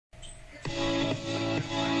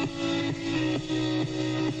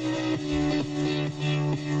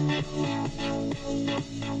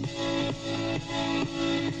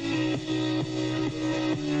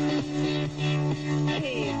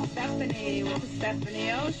the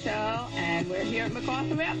Stephanie O Show, and we're here at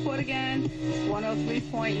MacArthur Airport again.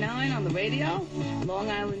 103.9 on the radio,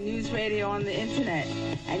 Long Island News Radio on the internet,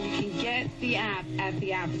 and you can get the app at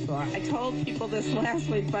the App Store. I told people this last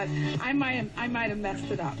week, but I might have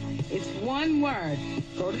messed it up. It's one word.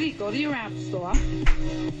 Go to your App Store,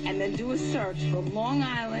 and then do a search for Long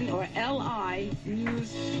Island or LI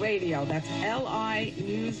News Radio. That's LI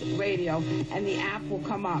News Radio, and the app will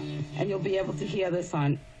come up, and you'll be able to hear this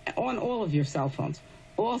on all of your cell phones.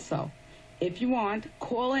 Also, if you want,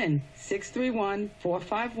 call in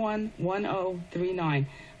 631-451-1039.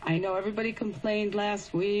 I know everybody complained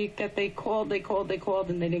last week that they called,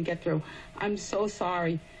 and they didn't get through. I'm so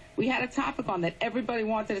sorry. We had a topic on that. Everybody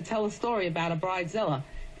wanted to tell a story about a bridezilla.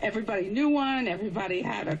 Everybody knew one. Everybody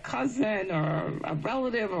had a cousin or a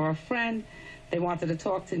relative or a friend. They wanted to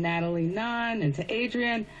talk to Natalie Nunn and to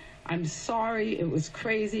Adrienne. I'm sorry. It was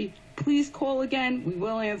crazy. Please call again. We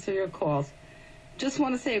will answer your calls. Just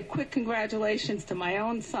want to say a quick congratulations to my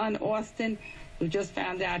own son, Austin, who just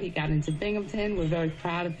found out he got into Binghamton. We're very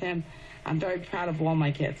proud of him. I'm very proud of all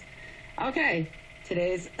my kids. Okay,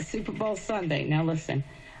 today's Super Bowl Sunday. Now listen,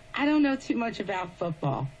 I don't know too much about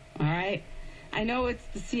football, all right? I know it's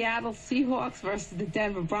the Seattle Seahawks versus the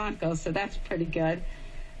Denver Broncos, so that's pretty good.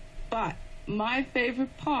 But my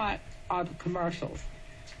favorite part are the commercials.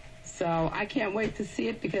 So I can't wait to see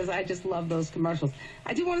it because I just love those commercials.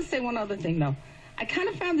 I do want to say one other thing, though. I kind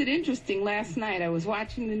of found it interesting last night. I was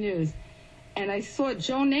watching the news, and I saw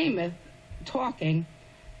Joe Namath talking,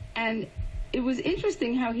 and it was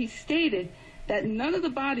interesting how he stated that none of the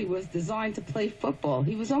body was designed to play football.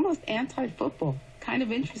 He was almost anti-football. Kind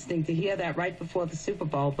of interesting to hear that right before the Super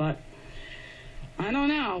Bowl, but I don't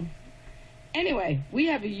know. Anyway, we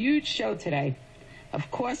have a huge show today. Of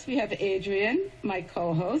course, we have Adrienne, my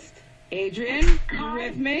co-host. Adrienne, you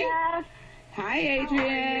with me? Yes. Hi,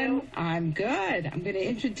 Adrienne. I'm good. I'm going to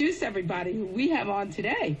introduce everybody who we have on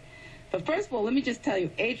today. But first of all, let me just tell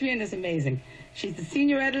you, Adrienne is amazing. She's the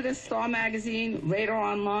senior editor, Star Magazine, Radar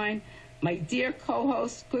Online, my dear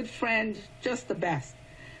co-host, good friend, just the best.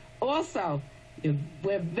 Also,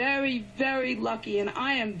 we're very, very lucky, and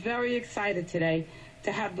I am very excited today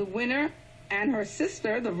to have the winner and her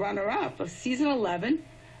sister, the runner-up of Season 11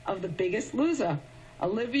 of The Biggest Loser,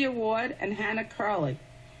 Olivia Ward and Hannah Curlee.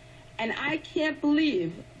 And I can't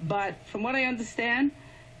believe, but from what I understand,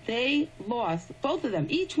 they lost, both of them,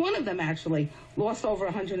 each one of them actually, lost over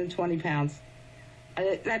 120 pounds.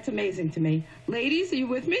 That's amazing to me. Ladies, are you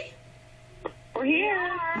with me? We're here.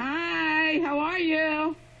 Hi, how are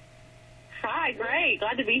you? Hi, great.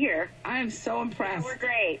 Glad to be here. I am so impressed. We're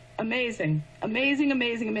great. Amazing. Amazing,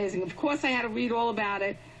 amazing, amazing. Of course, I had to read all about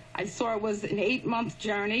it. I saw it was an 8-month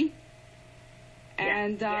journey.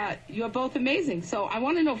 And you're both amazing. So I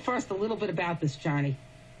want to know first a little bit about this journey.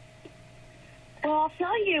 Well, I'll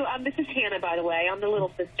tell you, this is Hannah, by the way. I'm the little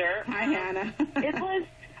sister. Hi, Hannah.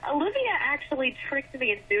 Olivia actually tricked me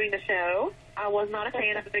into doing the show. I was not a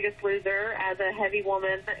fan of The Biggest Loser. As a heavy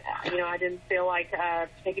woman, I didn't feel like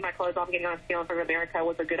taking my clothes off and getting on a scale in front of America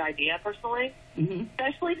was a good idea, personally. Mm-hmm.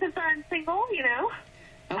 Especially since I'm single,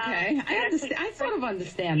 Okay. I sort of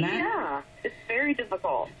understand that. Yeah. It's very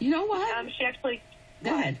difficult. You know what? She actually...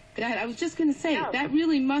 Go ahead. I was just going to say, that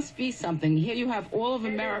really must be something. Here you have all of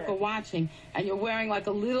America watching, and you're wearing like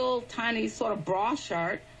a little tiny sort of bra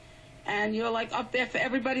shirt, and you're like up there for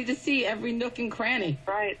everybody to see, every nook and cranny.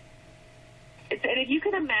 Right. And if you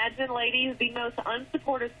can imagine, ladies, the most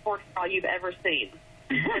unsupportive sports bra you've ever seen.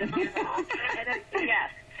 Yes.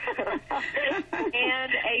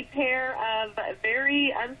 And a pair of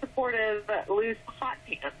very unsupportive loose hot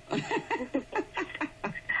pants.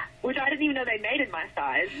 Which I didn't even know they made in my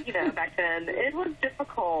size, back then. It was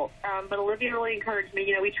difficult, but Olivia really encouraged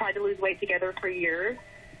me. We tried to lose weight together for years,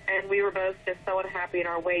 and we were both just so unhappy, and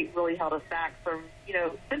our weight really held us back from,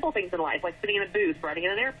 simple things in life, like sitting in a booth, riding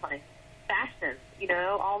in an airplane, fashion,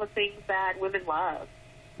 all the things that women love.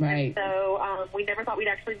 Right. And so we never thought we'd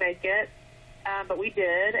actually make it, but we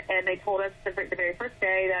did, and they told us the very first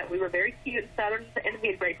day that we were very cute and southern, and we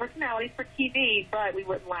had great personalities for TV, but we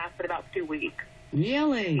wouldn't last but about 2 weeks.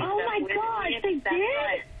 Really? Oh, my gosh, they did?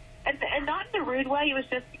 Right. And not in a rude way. It was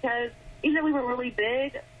just because, even though we were really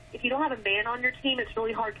big, if you don't have a man on your team, it's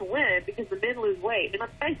really hard to win because the men lose weight. And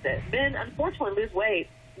let's face it, men, unfortunately, lose weight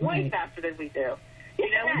way faster than we do.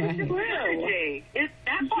 Right. It's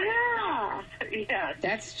true. Yeah.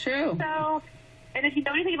 That's true. So, and if you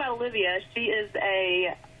know anything about Olivia, she is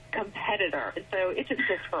a competitor, and so it just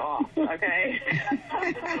gets her off, okay?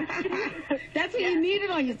 That's what you needed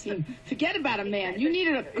on your team. Forget about a man. You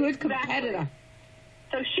needed a good competitor.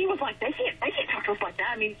 So she was like, they can't talk to us like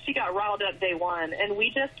that. I mean, she got riled up day one, and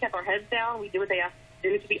we just kept our heads down. We did what they asked us to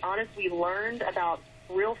do. To be honest, we learned about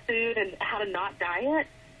real food and how to not diet,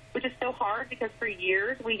 which is so hard because for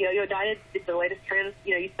years we yo-yo dieted, did the latest trends.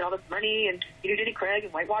 You know, you spend all this money and you do Jenny Craig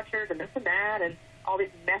and Weight Watchers and this and that and all these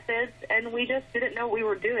methods, and we just didn't know what we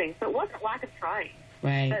were doing. So it wasn't lack of trying.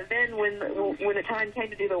 Right. But then when the time came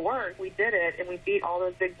to do the work, we did it, and we beat all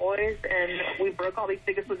those big boys, and we broke all these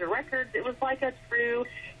Biggest Loser records. It was like a true,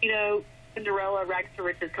 you know, Cinderella, rags to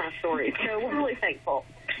riches kind of story. So we're really thankful.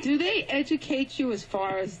 Do they educate you as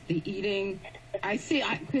far as the eating?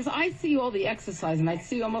 Because I see all the exercise, and I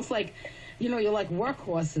see almost like, you know, you're like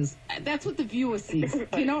workhorses. That's what the viewer sees.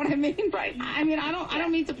 Do you know what I mean? Right. I mean, I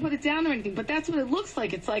don't mean to put it down or anything, but that's what it looks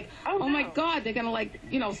like. It's like, oh my God, they're gonna, like,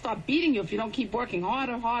 you know, start beating you if you don't keep working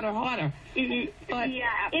harder. Mm-hmm. But yeah,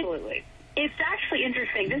 absolutely. It's actually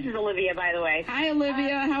interesting. This is Olivia, by the way. Hi,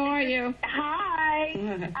 Olivia. How are you?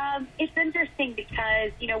 Hi. It's interesting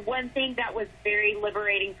because, you know, one thing that was very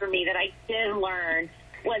liberating for me that I did learn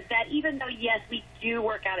was that even though, yes, we do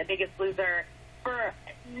work out at Biggest Loser for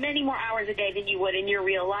many more hours a day than you would in your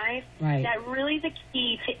real life, right, that really the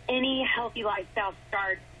key to any healthy lifestyle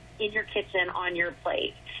starts in your kitchen on your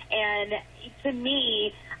plate. And to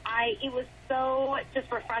me, it was so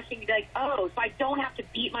just refreshing to be like, oh, so I don't have to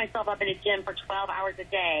beat myself up in a gym for 12 hours a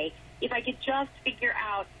day. If I could just figure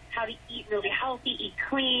out how to eat really healthy, eat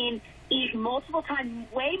clean, eat multiple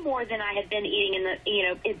times, way more than I had been eating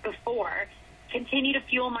before, continue to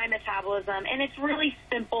fuel my metabolism. And it's really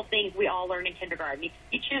simple things we all learn in kindergarten.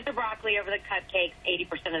 You choose the broccoli over the cupcakes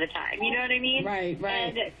 80% of the time. You know what I mean? Right.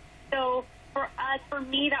 And so for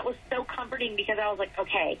me, that was so comforting because I was like,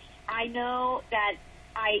 okay, I know that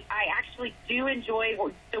I actually do enjoy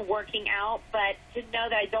the working out, but to know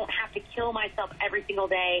that I don't have to kill myself every single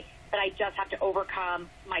day, that I just have to overcome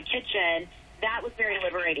my kitchen, that was very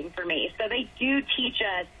liberating for me. So they do teach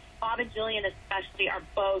us. Bob and Jillian especially are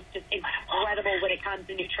both just incredible when it comes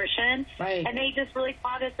to nutrition. Right. And they just really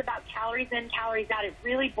taught us about calories in, calories out. It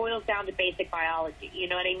really boils down to basic biology. You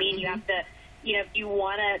know what I mean? Mm-hmm. You have to, you know, if you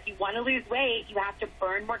want to lose weight, you have to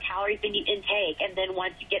burn more calories than you intake. And then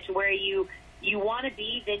once you get to where you want to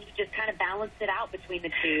be, then you just kind of balance it out between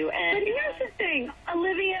the two. And but here's the thing,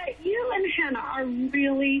 Olivia, you and Hannah are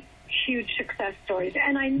really huge success stories.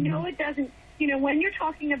 And I know it doesn't, you know, when you're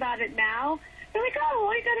talking about it now, you're like, oh,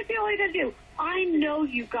 all you got to do. I know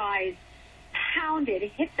you guys pounded,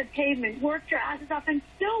 hit the pavement, worked your asses off, and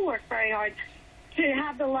still work very hard to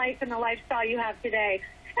have the life and the lifestyle you have today.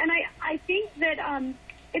 And I think that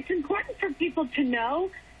it's important for people to know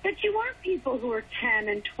that you aren't people who are 10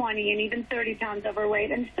 and 20 and even 30 pounds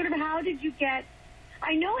overweight. And sort of how did you get,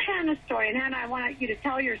 I know Hannah's story, and Hannah, I want you to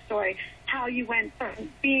tell your story, how you went from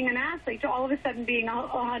being an athlete to all of a sudden being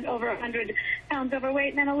over 100 pounds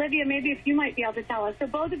overweight. And then, Olivia, maybe if you might be able to tell us. So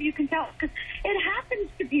both of you can tell us, because it happens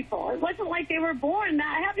to people. It wasn't like they were born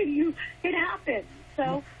that having it happened.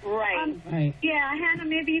 So, right. Yeah, Hannah,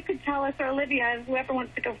 maybe you could tell us, or Olivia, whoever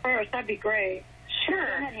wants to go first, that'd be great.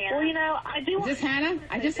 Sure. Well, you know, I do. Is this Hannah?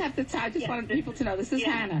 I just wanted people to know this is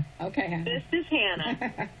Hannah. Okay, Hannah. This is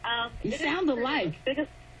Hannah. You sound alike. Yeah,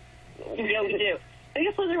 we do.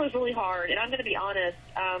 Biggest Loser was really hard, and I'm going to be honest,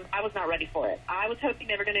 I was not ready for it. I was hoping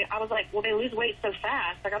they were going to, I was like, well, they lose weight so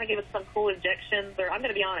fast, they're going to give us some cool injections, or I'm going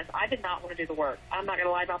to be honest, I did not want to do the work. I'm not going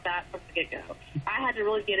to lie about that from the get-go. I had to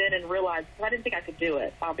really get in and realize, I didn't think I could do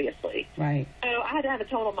it, obviously. Right. So I had to have a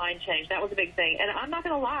total mind change. That was a big thing. And I'm not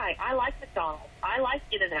going to lie, I like McDonald's. I like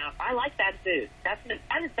In-N-Out. I like bad food. That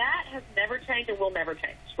has never changed and will never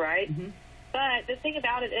change, right? Mm-hmm. But the thing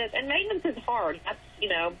about it is, and maintenance is hard, that's, you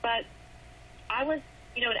know, but I was,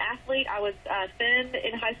 you know, an athlete. I was thin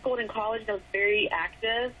in high school and in college. I was very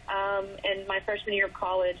active. And my freshman year of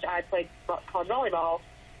college, I played college volleyball.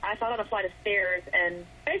 I fell down a flight of stairs and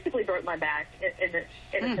basically broke my back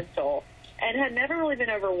in a pistol, and had never really been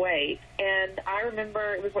overweight. And I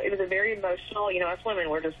remember it was a very emotional, you know, us women,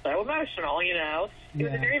 we're just so emotional, you know. It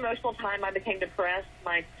was a very emotional time. I became depressed.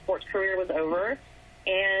 My sports career was over.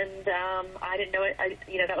 And I didn't know it.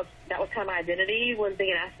 That was kind of my identity, was being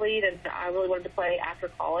an athlete, and I really wanted to play after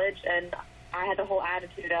college. And I had the whole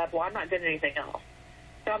attitude of, well, I'm not good at anything else.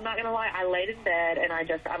 So I'm not going to lie. I laid in bed, and I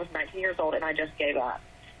was 19 years old, and I just gave up.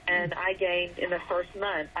 And I gained, in the first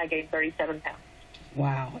month, 37 pounds.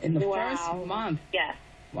 Wow! In the first month. Yes.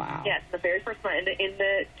 Wow. Yes, the very first month. In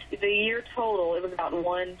the year total, it was about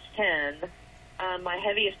 110. My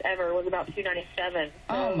heaviest ever was about 297.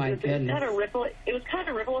 So oh, my goodness. It was kind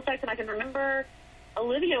of ripple effect, and I can remember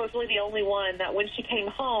Olivia was really the only one that when she came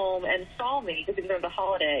home and saw me, because it was over the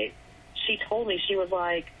holidays, she told me, she was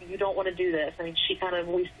like, you don't want to do this. I mean, she kind of,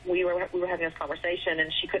 we were having this conversation,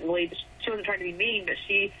 and she couldn't believe, she wasn't trying to be mean, but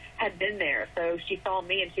she had been there. So she saw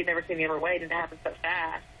me, and she'd never seen me overweight, and it happened so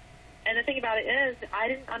fast. And the thing about it is,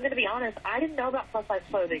 I'm going to be honest, I didn't know about plus-size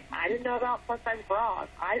clothing. I didn't know about plus-size bras.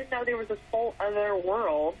 I didn't know there was this whole other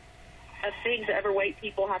world of things that overweight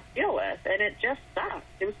people have to deal with. And it just sucked.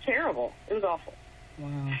 It was terrible. It was awful.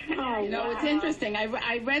 Wow. Oh, It's interesting.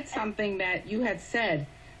 I read something that you had said,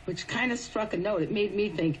 which kind of struck a note. It made me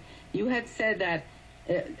think. You had said that,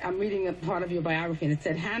 I'm reading a part of your biography, and it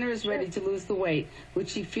said, Hannah is ready to lose the weight, which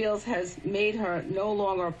she feels has made her no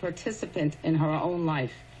longer a participant in her own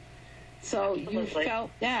life. So Absolutely. You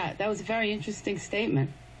felt, that was a very interesting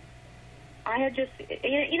statement. I had just,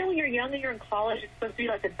 when you're young and you're in college, it's supposed to be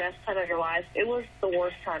like the best time of your life. It was the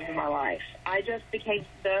worst time of my life. I just became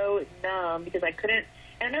so numb because I couldn't,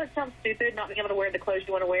 and I know it sounds stupid not being able to wear the clothes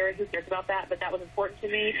you want to wear. Who cares about that? But that was important to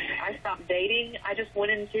me. I stopped dating. I just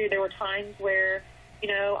went into, there were times where,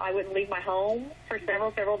 I wouldn't leave my home for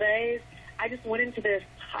several days. I just went into this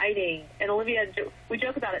hiding. And Olivia, we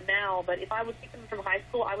joke about it now, but if I was speaking from high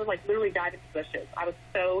school, I would dive into bushes. I was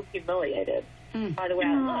so humiliated by the way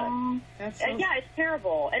I looked. And it's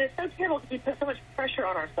terrible. And it's so terrible because we put so much pressure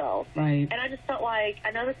on ourselves. Right. And I just felt like,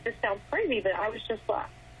 I know this sounds crazy, but I was just like,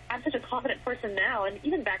 I'm such a confident person now. And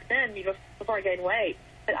even back then, before I gained weight,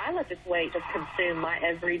 but I let this weight just consume my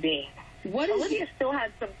every being. Olivia still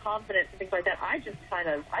had some confidence and things like that. I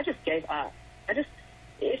just gave up.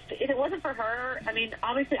 If it wasn't for her, I mean,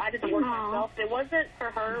 obviously I did the work myself. If it wasn't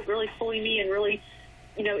for her really pulling me and really,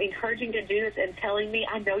 encouraging to do this and telling me,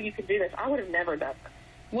 I know you can do this, I would have never done it.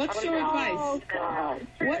 What's your advice? Oh, God.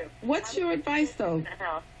 What's your advice, though,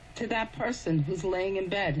 to that person who's laying in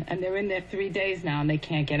bed and they're in there 3 days now and they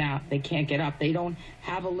can't get out? They can't get up. They don't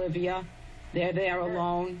have Olivia. They're there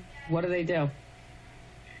alone. What do?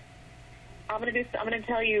 I'm going to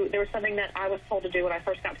tell you, there was something that I was told to do when I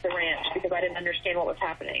first got to the ranch because I didn't understand what was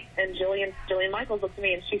happening. And Jillian Michaels looked at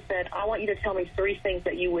me and she said, I want you to tell me 3 things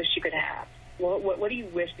that you wish you could have. What do you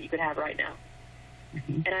wish that you could have right now?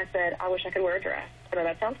 Mm-hmm. And I said, I wish I could wear a dress. I know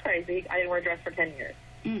that sounds crazy. I didn't wear a dress for 10 years.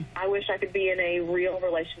 I wish I could be in a real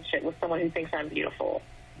relationship with someone who thinks I'm beautiful.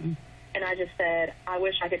 And I just said, I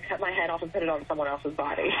wish I could cut my head off and put it on someone else's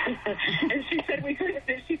body. And she said we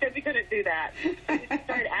couldn't do that. So she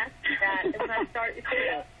started asking that, and when I started,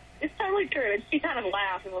 it's totally true. And she kind of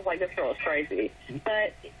laughed and was like, this girl is crazy.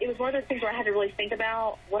 But it was one of those things where I had to really think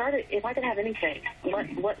about, if I could have anything,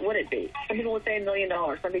 what would it be? Some people would say $1 million.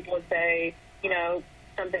 Some people would say,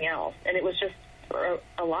 something else. And it was just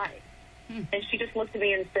a life. And she just looked at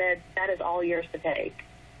me and said, that is all yours to take.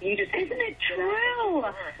 Isn't it true?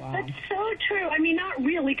 Wow. That's so true. I mean, not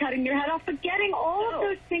really cutting your head off, but getting all of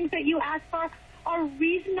those things that you ask for are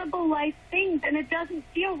reasonable life things, and it doesn't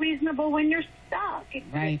feel reasonable when you're stuck.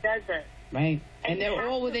 Right. It doesn't. Right. And they're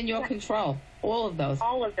all within your control. All of those.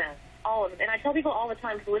 All of them. And I tell people all the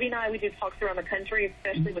time, because Olivia and I, we do talks around the country,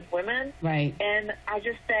 especially with women. Right. And I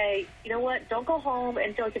just say, you know what? Don't go home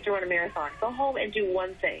and feel like you have to run a marathon. Go home and do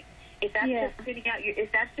one thing. If that's just cleaning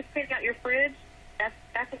out your fridge,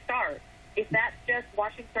 that's a start. If that's just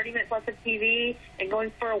watching 30 minutes less of TV and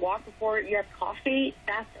going for a walk before you have coffee,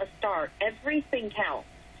 that's a start. Everything counts.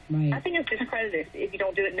 Right. Nothing is discredited if you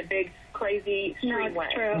don't do it in a big, crazy, extreme way.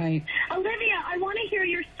 True. Right. Olivia, I want to hear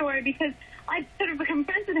your story because I've sort of become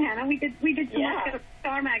friends with Hannah. We did some work at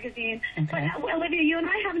Star Magazine. Okay. But Olivia, you and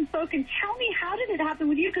I haven't spoken. Tell me, how did it happen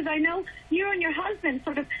with you? Because I know you and your husband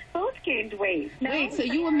sort of both gained weight. No? Wait, so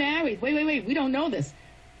you were married. Wait. We don't know this.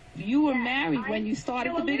 You were married when you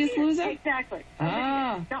started The Biggest Loser? Exactly.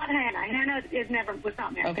 Ah. Olivia, not Hannah. Hannah was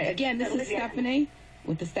not married. Okay, again, this is Stephanie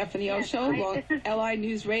with the Stephanie O Show, LI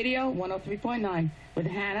News Radio, 103.9, with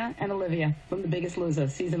Hannah and Olivia from The Biggest Loser,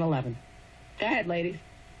 Season 11. Go ahead, ladies.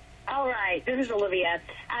 All right, this is Olivia.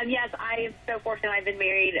 Yes, I am so fortunate. I've been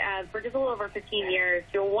married for just a little over 15 years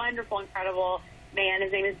to a wonderful, incredible man.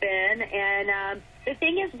 His name is Ben. And the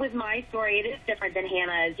thing is, with my story, it is different than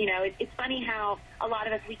Hannah's. It's funny how a lot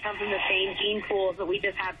of us, we come from the same gene pools, but we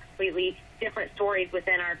just have completely different stories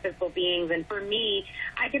within our physical beings. And for me,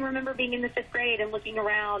 I can remember being in the 5th grade and looking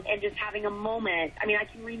around and just having a moment. I mean, I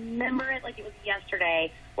can remember it like it was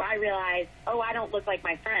yesterday, where I realized, I don't look like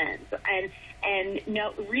my friends. And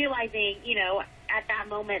realizing, at that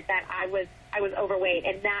moment that I was overweight,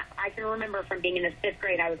 and that I can remember from being in the 5th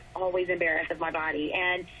grade, I was always embarrassed of my body.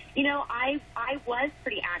 And, I was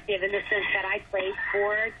pretty active in the sense that I played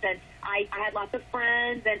sports, and I had lots of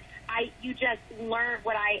friends, and you just learn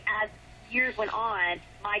as years went on,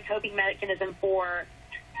 my coping mechanism for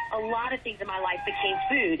a lot of things in my life became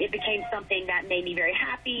food. It became something that made me very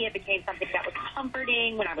happy. It became something that was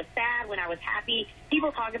comforting when I was sad, when I was happy.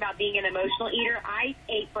 People talk about being an emotional eater. I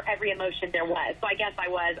ate for every emotion there was. So I guess I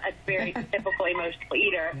was a very typical emotional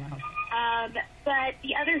eater. But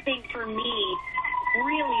the other thing for me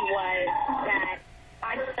really was that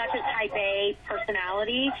I'm such a type A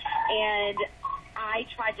personality, and I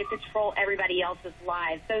tried to control everybody else's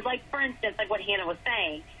lives. So, like, for instance, like what Hannah was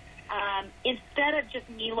saying, instead of just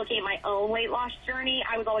me looking at my own weight loss journey,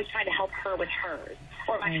 I was always trying to help her with hers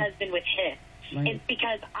or my husband with his. It's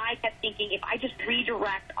because I kept thinking if I just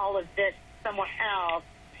redirect all of this to someone else,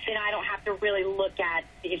 then I don't have to really look at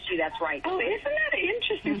the issue that's right. Oh, isn't that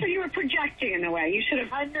interesting? So you were projecting in a way. You should have.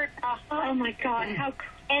 Oh, my God. How.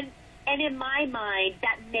 And in my mind,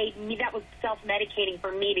 that was self-medicating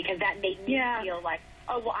for me because that made me feel like,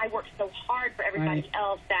 oh, well, I worked so hard for everybody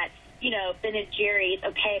else that, you know, Ben and Jerry, it's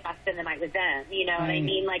okay if I spend the night with them. You know what I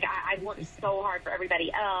mean? Like, I worked so hard for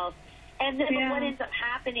everybody else. And then what ends up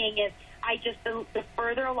happening is the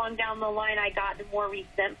further along down the line I got, the more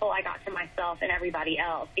resentful I got to myself and everybody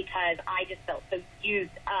else because I just felt so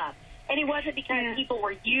used up. And it wasn't because people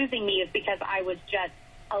were using me. It's because I was just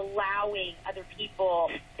allowing other people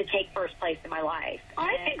to take first place in my life.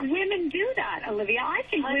 I think women do that, Olivia. I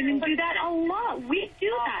think 100%. Women do that a lot. We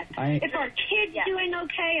do that. If our kid's doing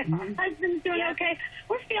okay, if our husband's doing okay,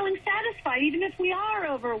 we're feeling satisfied, even if we are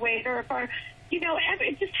overweight or if our, you know,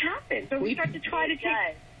 it just happens. Or we start to try to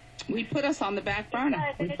take... We put us on the back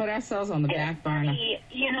burner. We put ourselves on the back burner.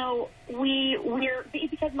 You know, we're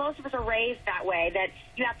because most of us are raised that way, that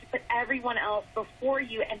you have to put everyone else before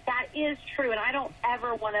you, and that is true, and I don't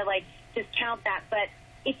ever want to, like, discount that, but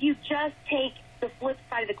if you just take the flip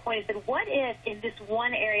side of the coin and said, what if in this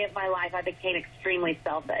one area of my life I became extremely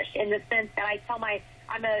selfish, in the sense that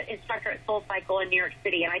I'm an instructor at Soul Cycle in New York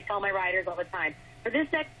City, and I tell my riders all the time, for this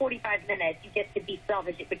next 45 minutes, you get to be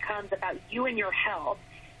selfish. It becomes about you and your health.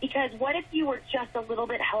 Because what if you were just a little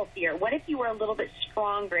bit healthier? What if you were a little bit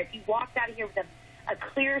stronger? If you walked out of here with a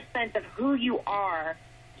clear sense of who you are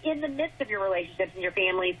in the midst of your relationships and your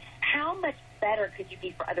families, how much better could you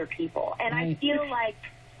be for other people? And I feel like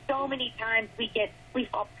so many times we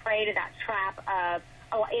fall prey to that trap of,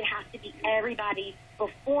 oh, it has to be everybody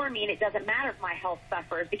before me, and it doesn't matter if my health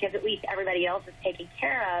suffers because at least everybody else is taken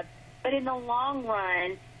care of. But in the long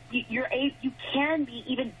run, you can be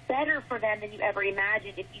even better for them than you ever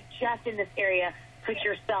imagined if you just in this area put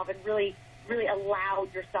yourself and really, really allow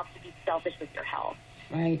yourself to be selfish with your health.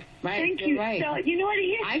 Right. Thank you. Right. So, you know what?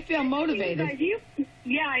 I feel motivated.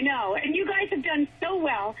 Yeah, I know. And you guys have done so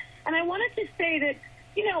well. And I wanted to say that,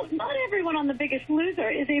 you know, not everyone on The Biggest Loser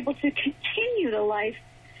is able to continue the lives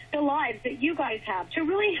that you guys have, to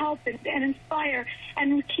really help and inspire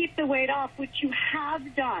and keep the weight off, which you have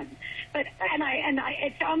done. But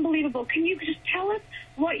it's unbelievable. Can you just tell us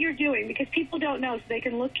what you're doing? Because people don't know, so they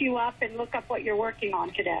can look you up and look up what you're working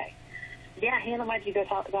on today. Yeah, Hannah, why don't you go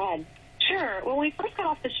ahead? Sure. Well, when we first got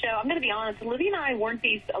off the show, I'm going to be honest, Olivia and I weren't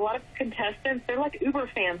a lot of contestants, they're like Uber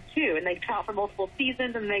fans, too, and they come out for multiple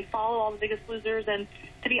seasons, and they follow all The Biggest Losers. And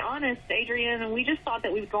to be honest, Adrienne, and we just thought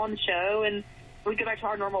that we would go on the show and we'd go back to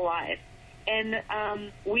our normal lives. And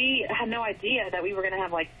we had no idea that we were going to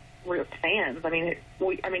have, like, real fans. I mean,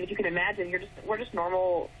 if you can imagine, we're just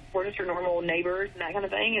your normal neighbors and that kind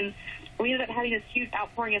of thing. And we ended up having this huge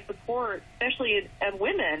outpouring of support, especially of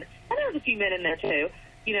women. And there was a few men in there, too,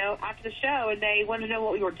 you know, after the show, and they wanted to know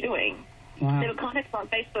what we were doing. Wow. They would contact us on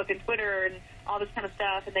Facebook and Twitter and all this kind of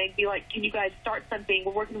stuff, and they'd be like, can you guys start something?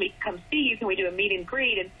 Where can we come see you? Can we do a meet and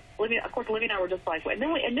greet? And Olivia and I were just like, what?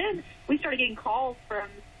 And then we started getting calls from,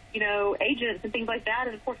 you know, agents and things like that.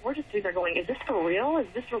 And, of course, we're just sitting there going, is this for real? Is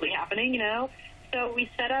this really happening, you know? So we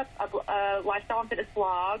set up a lifestyle and fitness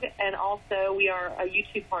blog, and also we are a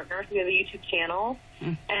YouTube partner. So we have a YouTube channel,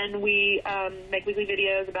 and we make weekly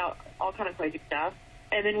videos about all kind of crazy stuff.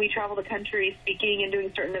 And then we travel the country speaking and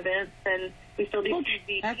doing certain events, and we still do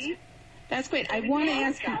TV. That's great. I want to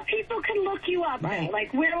ask how people can look you up. Right.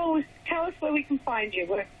 Like, tell us where we can find you.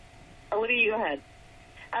 Olivia, you go ahead.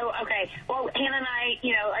 Oh, okay. Well, Hannah and I,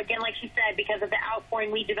 you know, again, like she said, because of the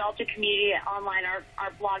outpouring, we developed a community online.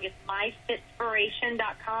 Our blog is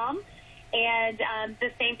myfitspiration.com. And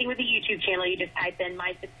the same thing with the YouTube channel. You just type in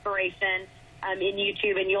myfitspiration in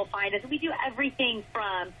YouTube, and you'll find us. We do everything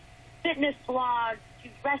from fitness blogs to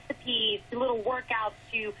recipes to little workouts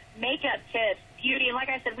to makeup tips, beauty. And like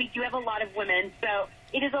I said, we do have a lot of women, so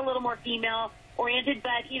it is a little more female-oriented.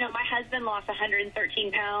 But, you know, my husband lost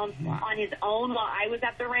 113 pounds on his own while I was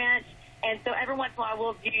at the ranch. And so every once in a while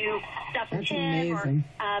we'll do stuff with him. Amazing.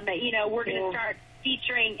 Or, you know, we're going to start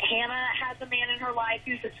featuring. Hannah has a man in her life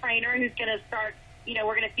who's a trainer who's going to start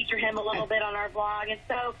we're going to feature him a little bit on our blog. And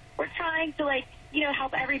so we're trying to,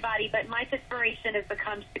 help everybody. But my inspiration has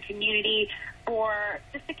become the community for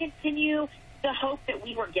just to continue the hope that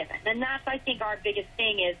we were given. And that's, I think, our biggest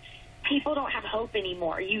thing is people don't have hope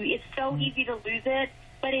anymore. It's so easy to lose it,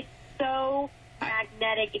 but it's so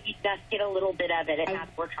magnetic if you just get a little bit of it, and that's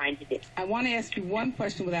what we're trying to do. I want to ask you one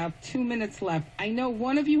question without 2 minutes left. I know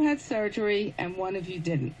one of you had surgery and one of you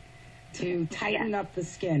didn't to tighten up the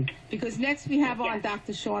skin. Because next we have on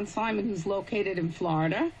Dr. Sean Simon, who's located in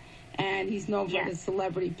Florida, and he's known for his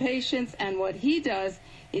celebrity patients. And what he does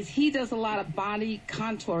is he does a lot of body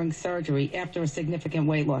contouring surgery after a significant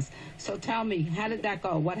weight loss. So tell me, how did that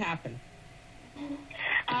go? What happened?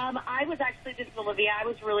 I was actually, this is Olivia, I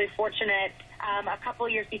was really fortunate. A couple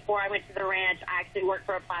of years before I went to the ranch, I actually worked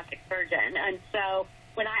for a plastic surgeon. And so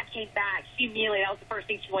when I came back, she immediately, that was the first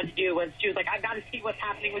thing she wanted to do was, she was like, I've got to see what's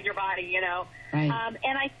happening with your body, Right.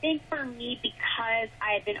 And I think for me, because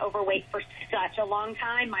I had been overweight for such a long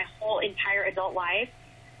time, my whole entire adult life,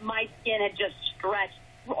 my skin had just stretched,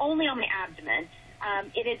 only on my abdomen.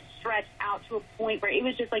 It had stretched out to a point where it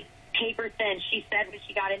was just like paper thin. She said when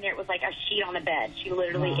she got in there, it was like a sheet on a bed. She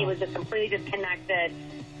literally, it was just completely disconnected.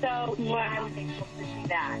 So I was able to do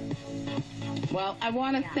that. Well, I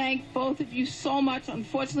want to thank both of you so much.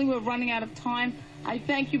 Unfortunately, we're running out of time. I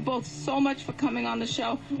thank you both so much for coming on the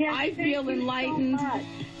show. Yes, I feel enlightened. So much.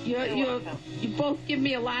 You both give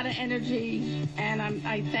me a lot of energy, and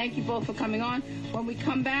I thank you both for coming on. When we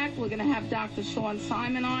come back, we're going to have Dr. Sean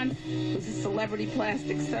Simon on, who's a celebrity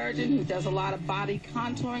plastic surgeon who does a lot of body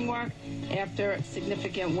contouring work after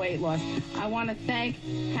significant weight loss. I want to thank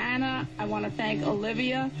Hannah. I want to thank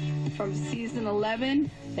Olivia from season 11.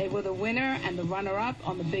 They were the winner and the runner-up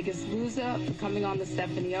on The Biggest Loser for coming on the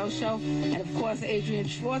Stephanie O Show. And, of course, Adrienne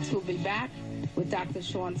Schwartz will be back with Dr.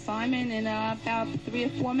 Sean Simon in about 3 or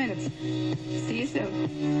 4 minutes. See you soon.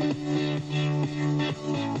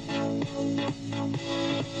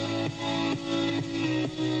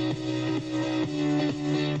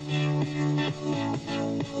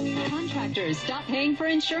 Contractors, stop paying for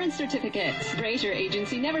insurance certificates. Brazier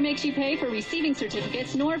Agency never makes you pay for receiving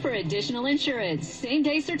certificates nor for additional insurance.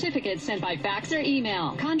 Same-day certificates sent by fax or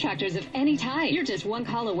email. Contractors of any type, you're just one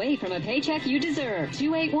call away from a paycheck you deserve.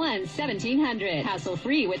 281-1700.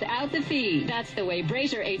 Hassle-free without the fee. That's the way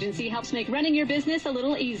Brazier Agency helps make running your business a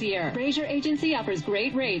little easier. Brazier Agency offers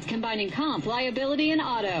great rates combining comp, liability, and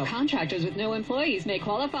auto. Contractors with no employees may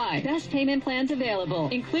qualify. Best payment plans available,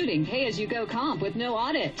 including pay-as-you-go comp with no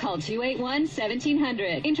audit. Call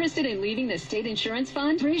 281-1700. Interested in leaving the state insurance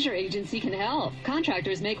fund? Brazier Agency can help.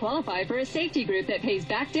 Contractors may qualify for a safety group that pays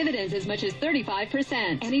back dividends as much as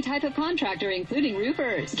 35%. Any type of contractor, including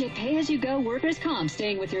roofers. Get pay-as-you-go workers' comp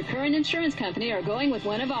staying with your current insurance company or going with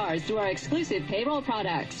one of ours through our exclusive payroll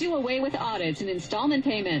products. Do away with audits and installment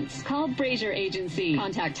payments. Call Brazier Agency.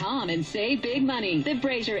 Contact Tom and save big money. The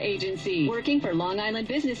Brazier Agency. Working for Long Island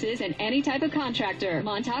businesses and any type of contractor.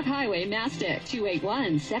 Montauk Highway, Mastic.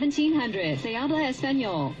 281-1700. Se habla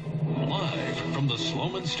español. Live from the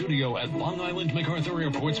Sloman Studio at Long Island MacArthur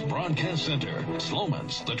Airport's Broadcast Center.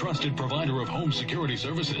 Sloman's, the trusted provider of home security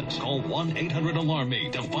services. Call 1-800-ALARM-ME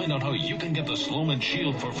to find out how you can get the Sloman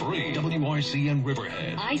Shield for free. WRC in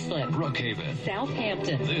Riverhead, Islip, Brookhaven,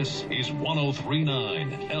 Southampton. This is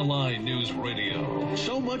 103.9 LI News Radio.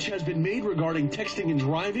 So much has been made regarding texting and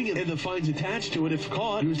driving and the fines attached to it if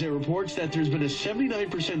caught. Newsday reports that there's been a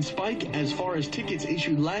 79% spike as far as tickets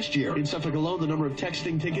issued last year. In Suffolk alone, the number of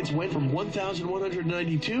texting tickets went from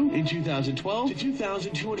 1,192 in 2012 to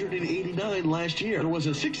 2,289 last year. There was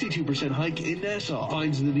a 62% hike in Nassau.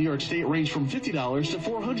 Fines in the New York State range from $50 to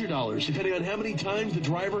 $400, depending on how many times the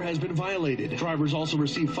driver has been violated. Drivers also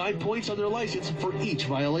receive 5 points on their license for each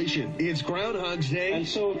violation. It's Groundhog's Day. And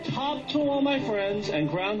so, top to all my friends and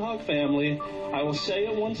Groundhog family, I will say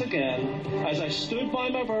it once again. As I stood by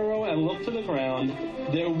my burrow and looked to the ground,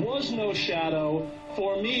 there was no shadow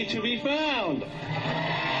for me to be found.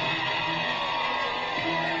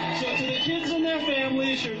 So to the kids and their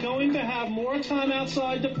families, you're going to have more time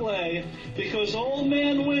outside to play because Old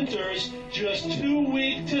Man Winter's just too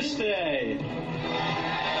weak to stay.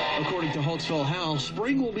 According to Holtzville House,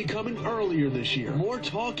 spring will be coming earlier this year. More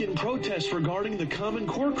talk and protests regarding the Common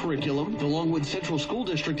Core curriculum. The Longwood Central School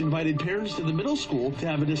District invited parents to the middle school to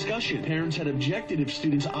have a discussion. Parents had objected if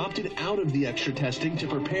students opted out of the extra testing to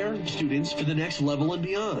prepare students for the next level and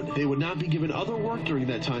beyond. They would not be given other work during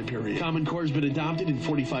that time period. Common Core has been adopted in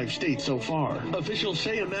 45 states so far. Officials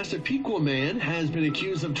say a Massapequa man has been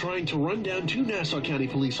accused of trying to run down 2 Nassau County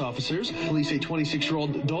police officers. Police say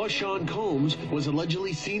 26-year-old Dawshawn Combs was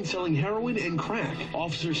allegedly seen selling heroin and crack.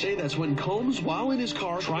 Officers say that's when Combs, while in his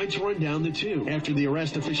car, tried to run down the two. After the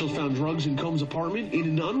arrest, officials found drugs in Combs' apartment. In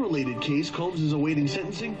an unrelated case, Combs is awaiting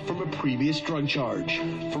sentencing from a previous drug charge.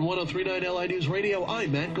 From 103.9 LI News Radio,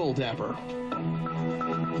 I'm Matt Goldapper.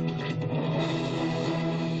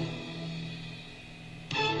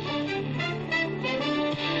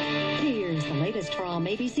 For All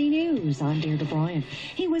ABC News, I'm Deirdre Bryant.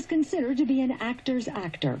 He was considered to be an actor's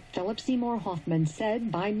actor. Philip Seymour Hoffman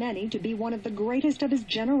said by many to be one of the greatest of his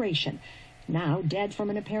generation. Now dead from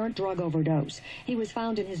an apparent drug overdose. He was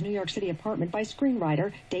found in his New York City apartment by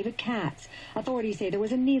screenwriter David Katz. Authorities say there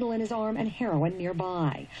was a needle in his arm and heroin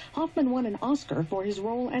nearby. Hoffman won an Oscar for his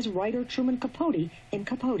role as writer Truman Capote in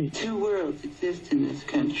Capote. Two worlds exist in this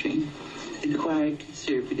country. The quiet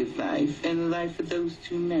conservative life and the life of those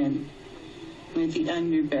two men. With the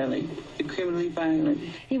underbelly, the criminally violent.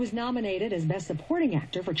 He was nominated as Best Supporting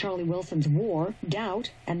Actor for Charlie Wilson's War, Doubt,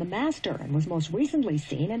 and The Master, and was most recently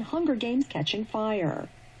seen in Hunger Games: Catching Fire.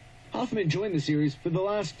 Hoffman joined the series for the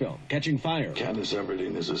last film, Catching Fire. Katniss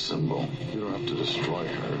Everdeen is a symbol. You don't have to destroy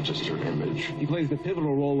her, just her image. He plays the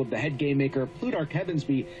pivotal role of the head game maker, Plutarch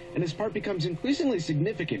Heavensbee, and his part becomes increasingly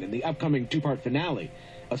significant in the upcoming two-part finale.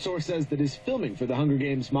 A source says that his filming for the Hunger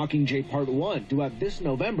Games Mockingjay Part 1, due out this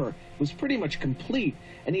November, was pretty much complete,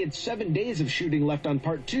 and he had 7 days of shooting left on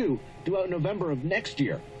Part 2, due out November of next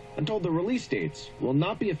year, until the release dates will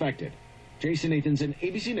not be affected. Jason Nathanson,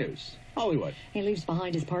 ABC News, Hollywood. He leaves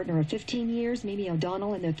behind his partner of 15 years, Mimi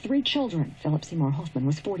O'Donnell, and their 3 children. Philip Seymour Hoffman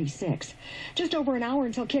was 46. Just over an hour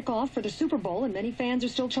until kickoff for the Super Bowl, and many fans are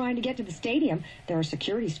still trying to get to the stadium. There are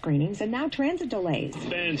security screenings and now transit delays.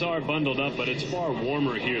 Fans are bundled up, but it's far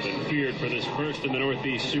warmer here than feared for this first in the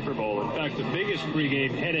Northeast Super Bowl. In fact, the biggest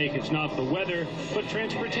pregame headache is not the weather, but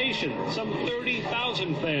transportation. Some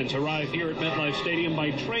 30,000 fans arrive here at MetLife Stadium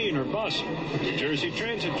by train or bus. New Jersey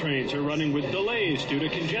Transit trains are running with delays due to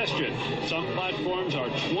congestion. Some platforms are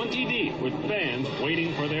 20 deep with fans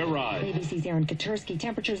waiting for their ride. ABC's Aaron Katursky.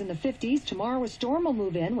 Temperatures in the 50s. Tomorrow a storm will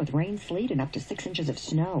move in with rain, sleet, and up to 6 inches of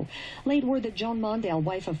snow. Late word that Joan Mondale,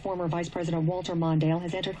 wife of former Vice President Walter Mondale,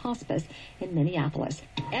 has entered hospice in Minneapolis.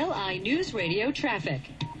 LI News Radio traffic.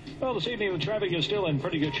 Well, this evening, the traffic is still in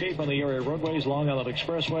pretty good shape on the area roadways. Long Island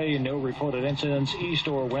Expressway, no reported incidents east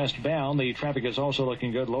or westbound. The traffic is also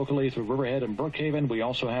looking good locally through Riverhead and Brookhaven. We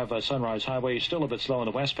also have Sunrise Highway still a bit slow on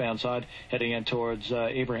the westbound side, heading in towards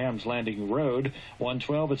Abraham's Landing Road.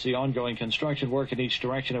 112, it's the ongoing construction work in each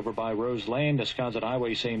direction over by Rose Lane. Wisconsin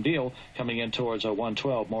Highway, same deal, coming in towards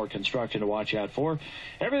 112. More construction to watch out for.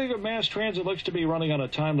 Everything with mass transit looks to be running on a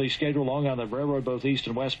timely schedule. Long Island Railroad, both east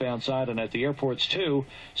and westbound side, and at the airports, too.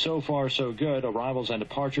 So far, so good. Arrivals and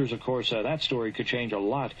departures, of course, that story could change a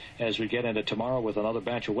lot as we get into tomorrow with another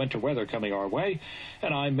batch of winter weather coming our way.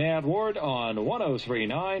 And I'm Matt Ward on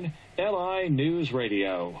 103.9 LI News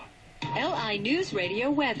Radio. LI News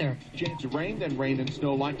Radio weather. Chance of rain, then rain and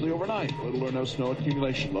snow likely overnight. Little or no snow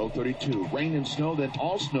accumulation, low 32. Rain and snow, then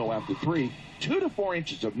all snow after 3. 2 to 4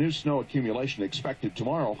 inches of new snow accumulation expected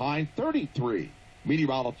tomorrow, high 33.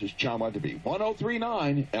 Meteorologist John Weatherby,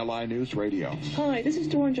 103.9 LI News Radio. Hi, this is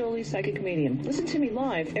Dawn Jolie, psychic comedian. Listen to me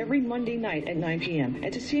live every Monday night at 9 p.m.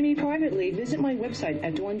 And to see me privately, visit my website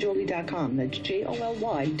at dawnjolie.com. That's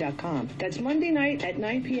JOLY.com. That's Monday night at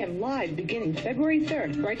 9 p.m. live beginning February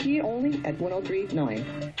 3rd, right here only at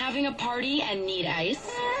 103.9. Having a party and need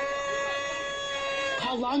ice?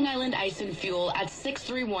 Call Long Island Ice and Fuel at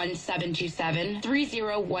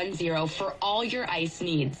 631-727-3010 for all your ice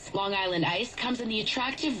needs. Long Island Ice comes in the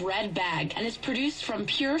attractive red bag and is produced from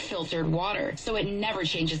pure filtered water, so it never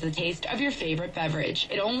changes the taste of your favorite beverage.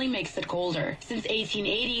 It only makes it colder. Since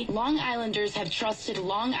 1880, Long Islanders have trusted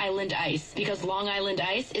Long Island Ice because Long Island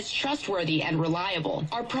Ice is trustworthy and reliable.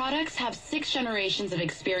 Our products have 6 generations of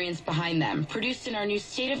experience behind them, produced in our new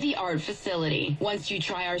state-of-the-art facility. Once you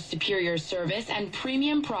try our superior service and premium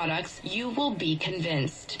products, you will be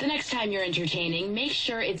convinced. The next time you're entertaining, make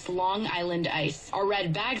sure it's Long Island Ice. Our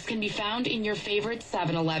red bags can be found in your favorite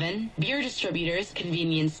 7-Eleven, beer distributors,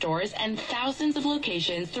 convenience stores, and thousands of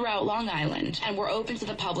locations throughout Long Island. And we're open to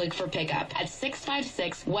the public for pickup at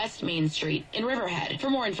 656 West Main Street in Riverhead. For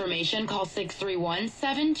more information, call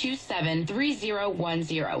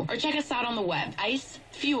 631-727-3010 or check us out on the web,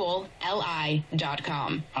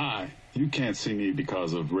 icefuelli.com. Hi. You can't see me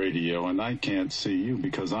because of radio, and I can't see you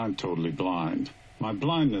because I'm totally blind. My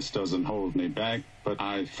blindness doesn't hold me back, but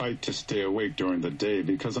I fight to stay awake during the day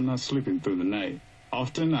because I'm not sleeping through the night.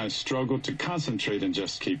 Often I struggle to concentrate and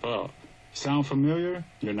just keep up. Sound familiar?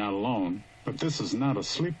 You're not alone. But this is not a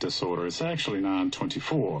sleep disorder. It's actually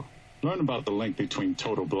 924. Learn about the link between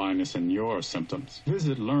total blindness and your symptoms.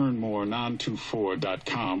 Visit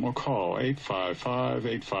learnmore924.com or call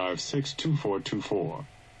 855-856-2424.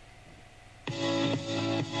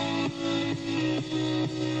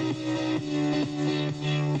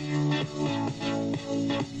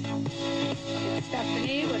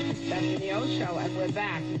 Stephanie with the Stephanie O Show, and we're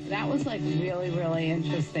back. That was like really, really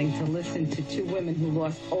interesting to listen to two women who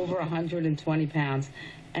lost over 120 pounds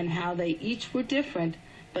and how they each were different,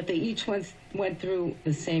 but they each went through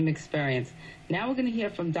the same experience. Now we're going to hear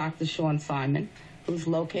from Dr. Sean Simon, who's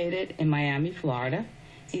located in Miami, Florida.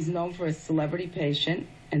 He's known for his celebrity patient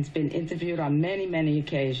and has been interviewed on many, many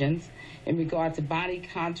occasions in regard to body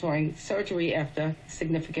contouring surgery after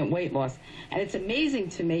significant weight loss. And it's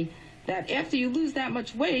amazing to me that after you lose that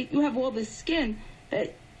much weight, you have all this skin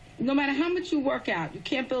that no matter how much you work out, you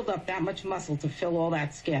can't build up that much muscle to fill all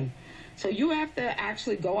that skin. So you have to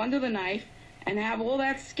actually go under the knife and have all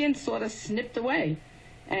that skin sort of snipped away.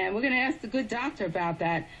 And we're going to ask the good doctor about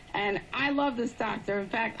that. And I love this doctor. In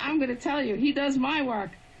fact, I'm going to tell you, he does my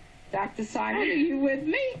work. Dr. Simon, are you with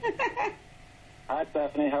me? Hi,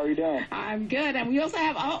 Stephanie. How are you doing? I'm good. And we also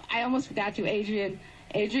have, I almost forgot you, Adrienne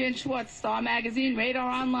Schwartz, Star Magazine, Radar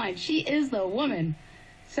Online. She is the woman.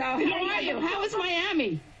 So how are you? How is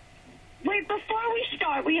Miami? Wait, before we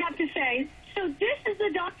start, we have to say, so this is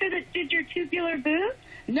the doctor that did your tubular boobs?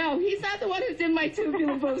 No, he's not the one who did my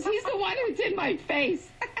tubular boobs. He's the one who did my face.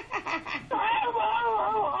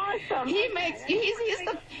 Awesome.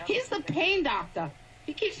 He's the pain doctor.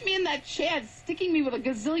 He keeps me in that chair, sticking me with a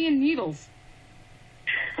gazillion needles.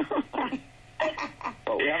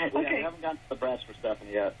 Well, we haven't gotten to the breast for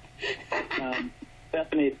Stephanie yet.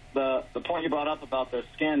 Stephanie, the point you brought up about the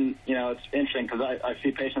skin, it's interesting because I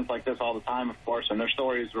see patients like this all the time, of course, and their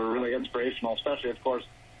stories were really inspirational, especially, of course,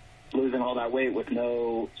 losing all that weight with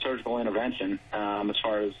no surgical intervention as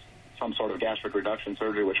far as some sort of gastric reduction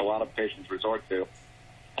surgery, which a lot of patients resort to.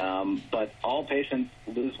 But all patients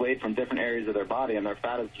lose weight from different areas of their body, and their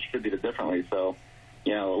fat is distributed differently. So,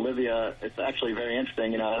 Olivia, it's actually very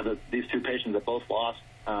interesting, that these two patients that both lost,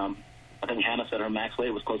 I think Hannah said her max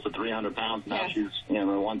weight was close to 300 pounds. Now she's, in the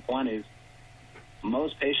 120s.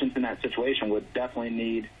 Most patients in that situation would definitely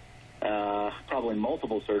need probably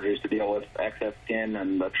multiple surgeries to deal with excess skin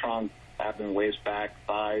and the trunk, abdomen, waist, back,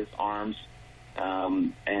 thighs, arms.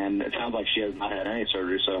 And it sounds like she has not had any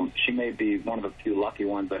surgery, so she may be one of the few lucky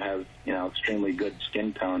ones that has, extremely good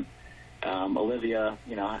skin tone. Olivia,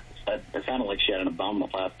 it sounded like she had an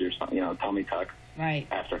abdominoplasty or something, tummy tuck. Right.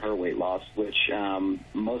 After her weight loss, which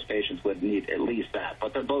most patients would need at least that.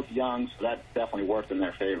 But they're both young, so that definitely worked in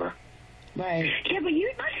their favor. Right. Yeah, but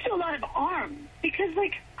you must do a lot of arms because,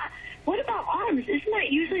 what about arms? Isn't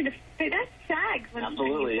that usually that sags when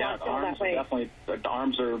Absolutely, you yeah. all Arms that way? Definitely, the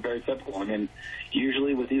arms are very typical. I mean,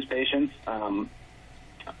 usually with these patients,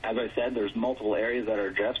 as I said, there's multiple areas that are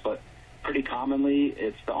addressed, but pretty commonly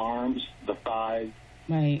it's the arms, the thighs,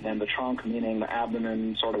 right, and the trunk, meaning the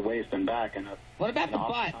abdomen, sort of waist and back. And what about the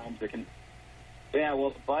butt? Yeah, well,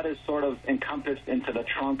 the butt is sort of encompassed into the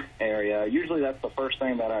trunk area. Usually that's the first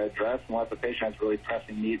thing that I address unless the patient has really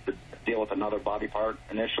pressing needs to deal with another body part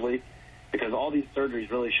initially, because all these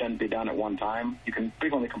surgeries really shouldn't be done at one time. You can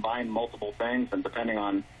frequently combine multiple things, and depending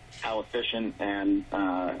on how efficient and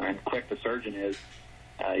quick the surgeon is,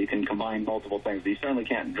 you can combine multiple things. But you certainly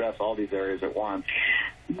can't address all these areas at once.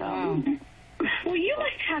 Wow. Well, you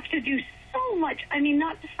must have to do so much. I mean,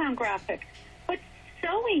 not to sound graphic, but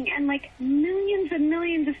sewing and millions and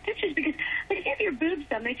millions of stitches, because if you have your boobs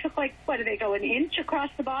done, they took what do they go, an inch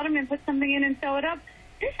across the bottom and put something in and sew it up?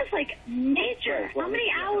 This is major. Right. Well, how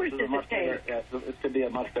many hours does it take? This could be a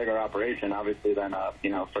much bigger operation, obviously, than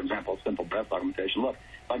for example, simple breast augmentation. Look,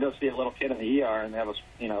 if I go see a little kid in the ER and they have a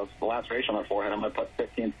laceration on their forehead, I'm going to put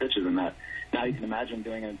 15 stitches in that. Now you can imagine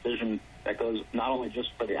doing an incision that goes not only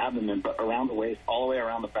just for the abdomen, but around the waist, all the way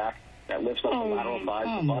around the back, that lifts up the lateral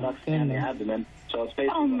thighs, the buttocks, and the abdomen. So it's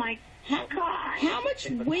basically... Oh, my God. How much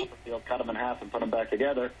weight... Cut them in half and put them back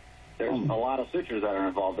together. There's a lot of sutures that are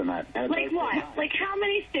involved in that. And Like what? Like how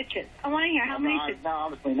many stitches? I want to hear how many stitches. No,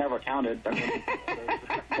 obviously never counted, but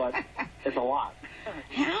it's a lot.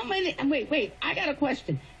 How many... Wait, I got a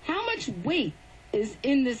question. How much weight is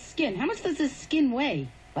in this skin? How much does this skin weigh?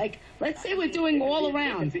 Let's say we're doing all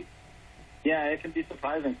around. Yeah, it can be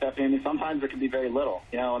surprising, Stephanie. I mean, sometimes it can be very little.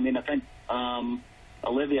 I think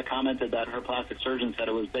Olivia commented that her plastic surgeon said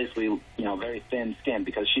it was basically, very thin skin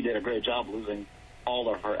because she did a great job losing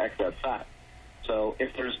all of her excess fat. So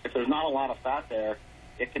if there's not a lot of fat there,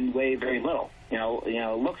 it can weigh very little.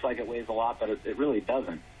 It looks like it weighs a lot, but it really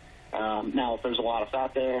doesn't. Now, if there's a lot of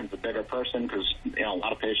fat there and it's a bigger person, because a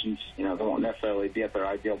lot of patients, they won't necessarily be at their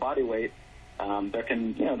ideal body weight. There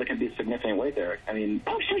can be significant weight there. I mean,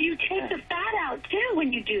 so you take the fat out too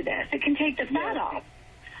when you do this. It can take the fat off.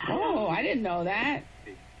 Oh, I didn't know that.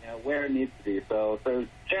 Where it needs to be. So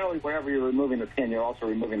generally, wherever you're removing the skin, you're also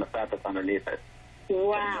removing the fat that's underneath it.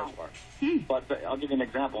 Wow. But I'll give you an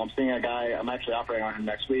example. I'm seeing a guy. I'm actually operating on him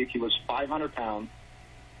next week. He was 500 pounds.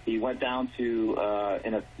 He went down to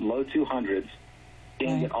in the low 200s,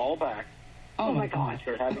 gained it all back. Oh my gosh!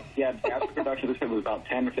 He had gastric reduction. This was about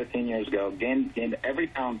 10 or 15 years ago. Gained every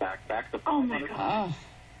pound back to 500. Oh my gosh!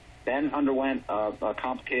 Then underwent a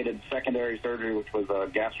complicated secondary surgery, which was a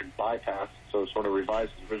gastric bypass. So sort of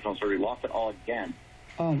revised his original surgery. Lost it all again.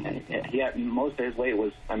 Oh my God! He had most of his weight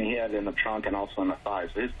was. He had it in the trunk and also in the thighs.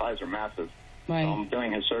 So his thighs are massive. Right. So I'm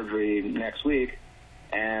doing his surgery next week,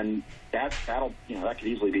 and that could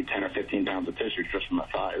easily be 10 or 15 pounds of tissue just from the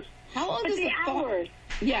thighs. How long does the hours?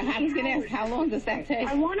 Yeah, I was going to ask, how long does that take?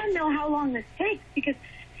 I want to know how long this takes, because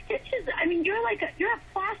stitches, you're a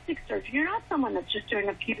plastic surgeon. You're not someone that's just doing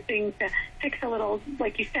a few things to fix a little,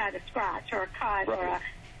 like you said, a scratch or a cut or a...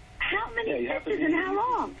 How many stitches and how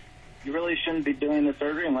long? You really shouldn't be doing the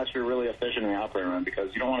surgery unless you're really efficient in the operating room,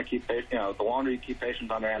 because you don't want to keep patients, the longer you keep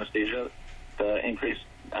patients under anesthesia, the increased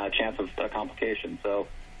chance of complication. So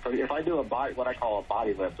if I do what I call a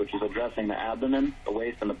body lift, which is addressing the abdomen, the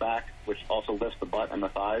waist, and the back, which also lifts the butt and the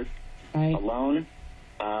thighs alone,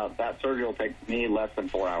 that surgery will take me less than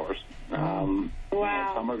 4 hours.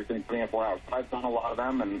 Wow. Somewhere between 3 and 4 hours. But I've done a lot of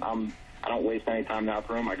them, and I don't waste any time in the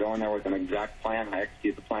operating room. I go in there with an exact plan. I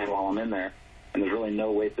execute the plan while I'm in there, and there's really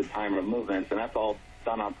no wasted time or movements, and that's all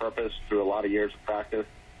done on purpose through a lot of years of practice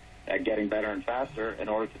at getting better and faster in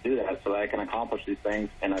order to do that, so that I can accomplish these things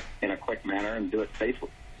in a quick manner and do it safely.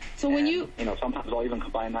 So when sometimes I'll even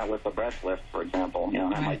combine that with a breast lift, for example.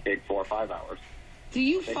 That might take 4 or 5 hours. Do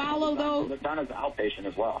you follow, though? They're done as an outpatient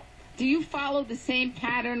as well. Do you follow the same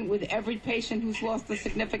pattern with every patient who's lost a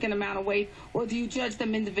significant amount of weight, or do you judge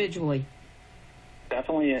them individually?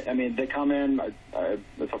 Definitely. They come in,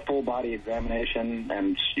 it's a full body examination,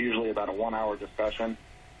 and it's usually about a 1 hour discussion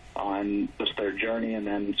on just their journey and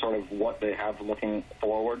then sort of what they have looking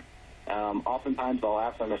forward. Oftentimes I'll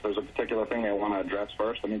ask them if there's a particular thing they want to address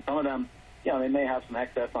first. Some of them, they may have some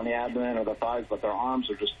excess on the abdomen or the thighs, but their arms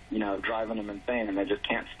are just, driving them insane, and they just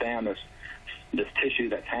can't stand this tissue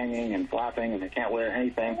that's hanging and flapping, and they can't wear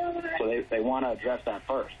anything. So they want to address that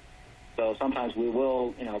first. So sometimes we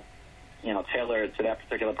will, tailor it to that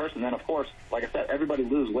particular person. Then, of course, like I said, everybody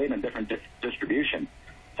loses weight in a different distribution.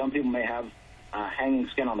 Some people may have hanging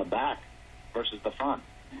skin on the back versus the front.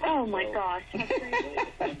 Oh, my gosh.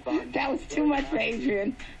 That was too much for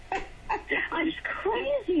Adrienne. It's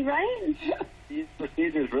crazy, right? These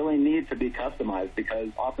procedures really need to be customized, because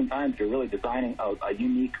oftentimes you're really designing a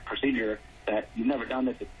unique procedure that you've never done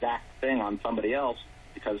this exact thing on somebody else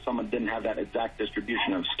because someone didn't have that exact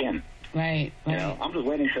distribution of skin. Right. I'm just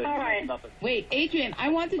waiting to... All right. Wait, Adrienne, I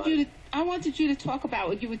wanted you to talk about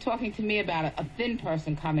what you were talking to me about, a thin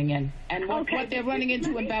person coming in and what they're running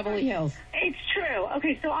into in Beverly Hills. It's true.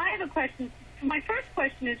 Okay, so I have a question. My first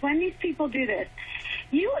question is, when these people do this,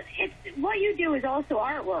 what you do is also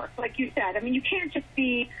artwork, like you said. You can't just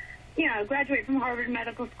be, graduate from Harvard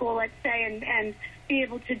Medical School, let's say, and be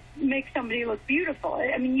able to make somebody look beautiful.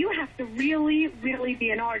 You have to really, really be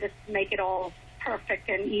an artist to make it all perfect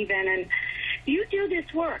and even. And you do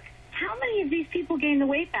this work. How many of these people gain the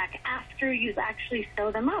weight back after you actually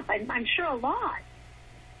sew them up? I'm sure a lot.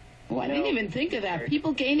 Well, I didn't even think of that.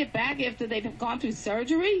 People gain it back after they've gone through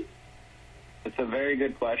surgery? It's a very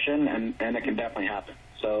good question, and it can definitely happen.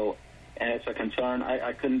 So, and it's a concern.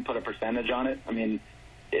 I couldn't put a percentage on it.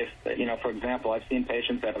 If, for example, I've seen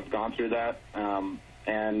patients that have gone through that,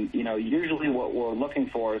 and, usually what we're looking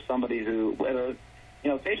for is somebody who, whether,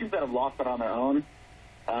 patients that have lost it on their own,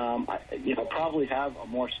 probably have a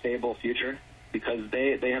more stable future because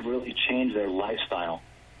they have really changed their lifestyle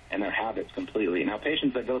and their habits completely. Now,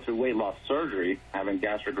 patients that go through weight loss surgery, having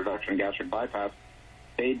gastric reduction, gastric bypass,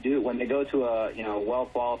 when they go to a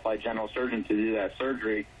well-qualified general surgeon to do that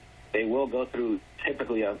surgery, they will go through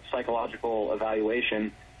typically a psychological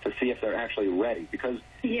evaluation to see if they're actually ready. Because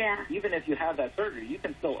even if you have that surgery, you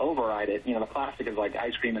can still override it. The classic is like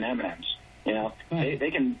ice cream and M&Ms.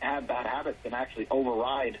 They can have bad habits and actually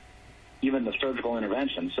override even the surgical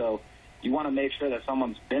intervention. So you want to make sure that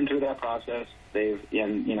someone's been through that process.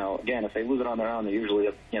 Again, if they lose it on their own, they usually,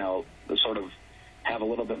 they sort of have a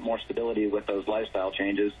little bit more stability with those lifestyle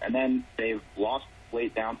changes. And then they've lost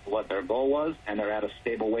weight down to what their goal was, and they're at a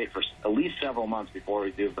stable weight for at least several months before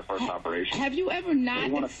we do the first operation. Have you ever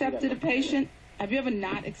not accepted a patient? Have you ever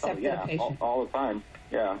not accepted a patient? All the time.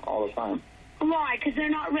 Yeah, all the time. Why? Because they're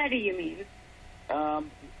not ready, you mean?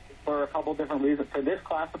 For a couple different reasons. For this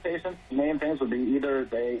class of patients, the main things would be either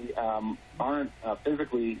they aren't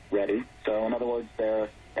physically ready. So, in other words, they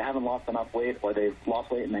haven't lost enough weight, or they've lost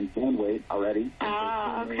weight and then gained weight already.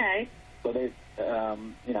 Okay. So they've,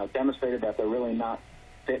 demonstrated that they're really not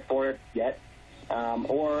fit for it yet.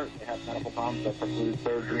 Or they have medical problems that preclude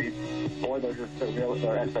surgery, or they're just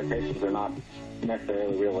their expectations are not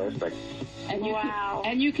necessarily realistic.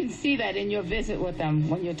 And you can see that in your visit with them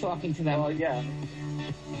when you're talking to them. Well, yeah.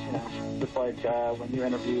 Just like when you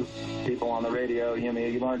interview people on the radio,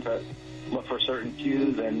 you learn to look for certain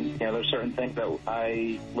cues, and there's certain things that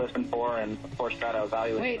I listen for, and of course try to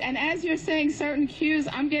evaluate. Wait, and as you're saying certain cues,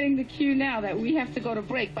 I'm getting the cue now that we have to go to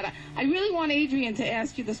break. But I really want Adrienne to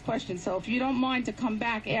ask you this question, so if you don't mind to come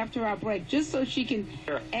back after our break, just so she can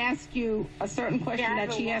ask you a certain question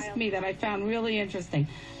that she asked me that I found really interesting.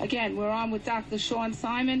 Again, we're on with Dr. Sean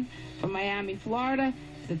Simon from Miami, Florida.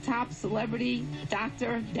 The top celebrity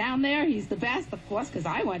doctor down there. He's the best, of course, because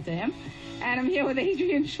I went to him. And I'm here with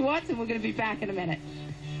Adrienne Schwartz, and we're going to be back in a minute.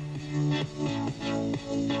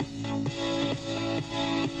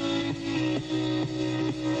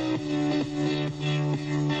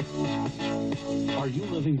 Are you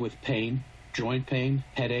living with pain, joint pain,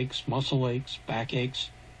 headaches, muscle aches, backaches?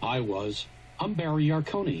 I was. I'm Barry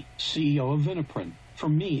Yarconi, CEO of Vinaprin. For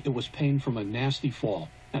me, it was pain from a nasty fall,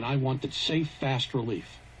 and I wanted safe, fast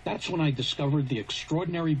relief. That's when I discovered the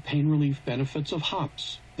extraordinary pain relief benefits of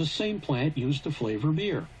hops, the same plant used to flavor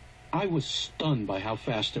beer. I was stunned by how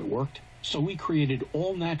fast it worked, so we created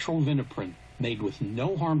all-natural Vinaprin, made with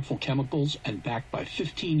no harmful chemicals and backed by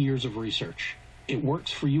 15 years of research. It works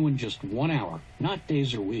for you in just 1 hour, not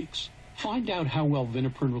days or weeks. Find out how well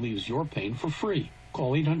Vinaprin relieves your pain for free.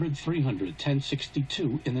 Call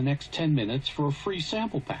 800-300-1062 in the next 10 minutes for a free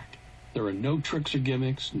sample pack. There are no tricks or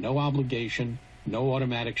gimmicks, no obligation, no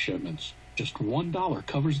automatic shipments. Just $1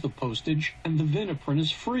 covers the postage, and the Vinaprin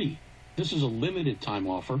is free. This is a limited time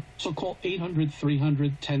offer, so call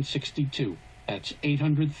 800-300-1062. That's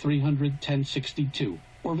 800-300-1062.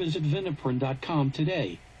 Or visit vinaprin.com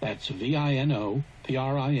today. That's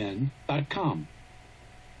VINOPRIN.com.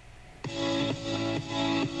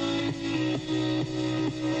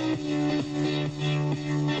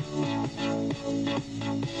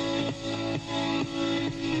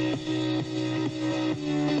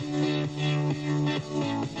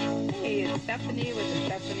 Hey, it's Stephanie with the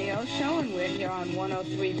Stephanie O Show, and we're here on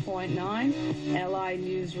 103.9,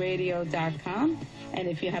 LINewsRadio.com. And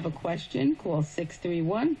if you have a question, call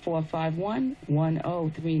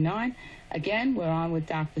 631-451-1039. Again, we're on with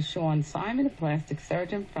Dr. Sean Simon, a plastic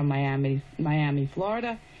surgeon from Miami,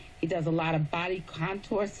 Florida. He does a lot of body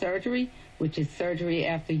contour surgery, which is surgery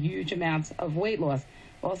after huge amounts of weight loss.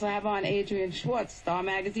 Also have on Adrienne Schwartz, Star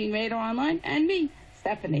Magazine, Radar Online, and me,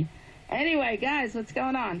 Stephanie. Anyway, guys, what's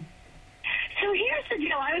going on? So here's the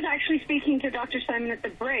deal. I was actually speaking to Dr. Simon at the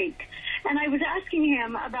break, and I was asking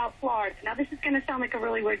him about Florida. Now, this is going to sound like a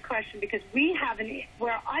really weird question because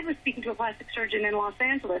where I was speaking to a plastic surgeon in Los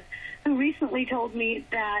Angeles who recently told me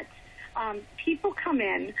that people come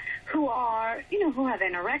in who are, who have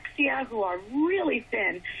anorexia, who are really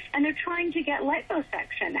thin, and they're trying to get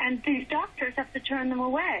liposuction, and these doctors have to turn them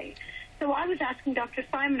away. So I was asking Dr.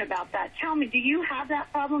 Simon about that. Tell me, do you have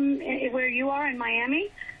that problem where you are in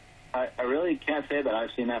Miami? I really can't say that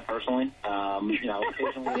I've seen that personally.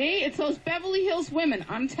 Occasionally. See, it's those Beverly Hills women.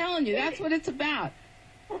 I'm telling you, that's what it's about.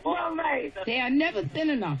 Well, right. They are never thin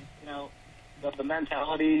enough. The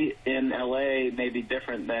mentality in L.A. may be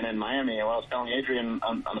different than in Miami. And what I was telling Adrienne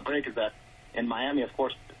on the break is that in Miami, of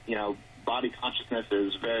course, body consciousness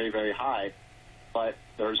is very, very high. But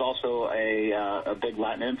there's also a big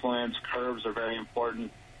Latin influence. Curves are very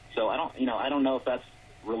important. So I don't know if that's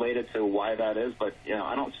related to why that is, but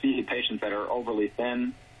I don't see patients that are overly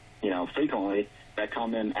thin, frequently that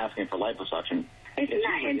come in asking for liposuction. Isn't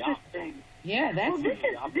that interesting? Yeah, that's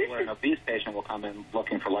where an obese patient will come in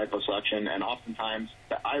looking for liposuction, and oftentimes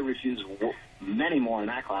I refuse many more in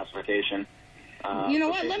that classification. You know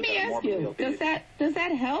what? Let me ask you: does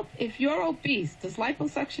that help if you're obese? Does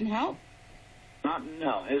liposuction help?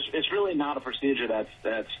 No. It's really not a procedure that's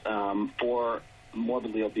for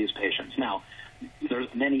morbidly obese patients. Now,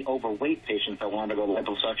 there's many overweight patients that want to go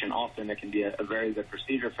liposuction. Often it can be a very good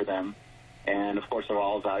procedure for them. And, of course, they're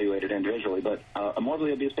all evaluated individually. But a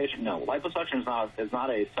morbidly obese patient, no. Liposuction is not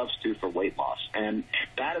a substitute for weight loss. And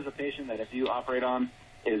that is a patient that if you operate on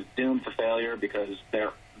is doomed to failure because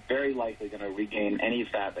they're very likely going to regain any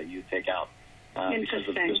fat that you take out. because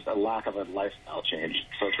of just a lack of a lifestyle change.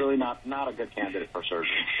 So it's really not a good candidate for surgery.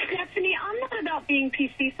 Stephanie, I'm not about being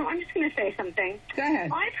PC, so I'm just going to say something. Go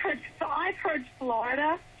ahead. I've heard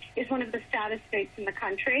Florida is one of the saddest states in the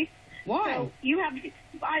country. Why? So you have,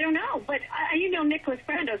 I don't know, but you know Nicholas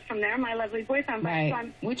Brando's from there, my lovely boyfriend. Right.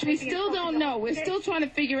 So which we still don't know. We're still trying to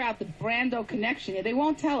figure out the Brando connection here. They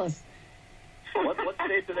won't tell us. What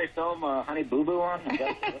state do they film Honey Boo Boo on? I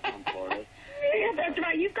guess that's in Florida. Yeah, that's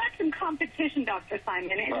right. You've got some competition, Dr.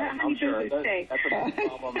 Simon. I'm sure. That's a big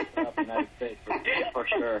problem in the United States, for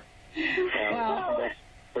sure. Well, that's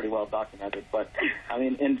pretty well documented. But, I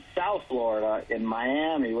mean, in South Florida, in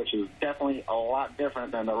Miami, which is definitely a lot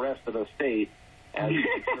different than the rest of the state, as I'm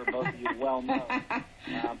sure both of you well know,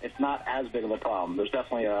 it's not as big of a problem. There's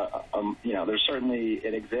definitely there's certainly,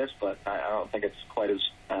 it exists, but I don't think it's quite as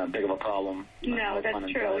big of a problem. No,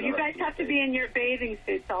 that's true. You guys have to be in your bathing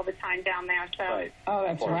suits all the time down there, so. Right. Oh,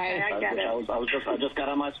 that's right. I get it. I just got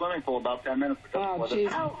on my swimming pool about 10 minutes ago. Oh,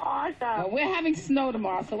 jeez. Oh, awesome. We're having snow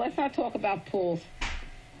tomorrow, so let's not talk about pools.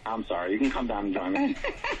 I'm sorry. You can come down and join me.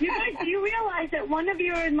 You guys, do you realize that one of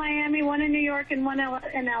you are in Miami, one in New York, and one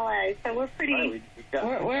in L.A., so we're pretty...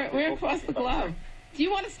 We're across the globe. Do you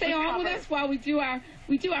want to stay on with us while we do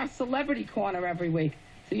our celebrity corner every week?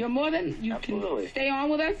 So you're more than you Absolutely. Can stay on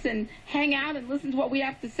with us and hang out and listen to what we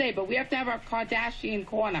have to say, but we have to have our Kardashian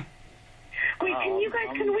corner. Wait,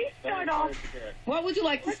 can we start off? What would you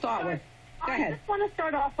like to start with? Go ahead. I just want to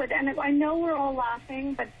start off with, and I know we're all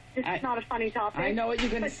laughing, but this is not a funny topic. I know what you're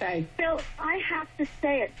going to say. Phil, I have to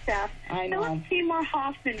say it, Steph. I know. Philip Seymour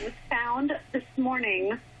Hoffman was found this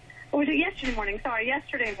morning, or was it yesterday morning? Sorry,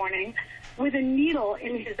 yesterday morning, with a needle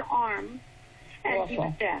in his arm, and he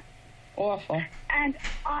was dead. Awful. And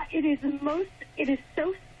it is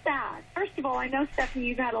so sad. First of all, I know, Stephanie,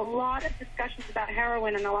 you've had a lot of discussions about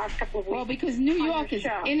heroin in the last couple of weeks. Well, because New York is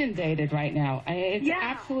inundated right now. It's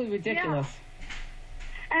absolutely ridiculous.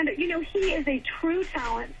 Yeah. And, you know, he is a true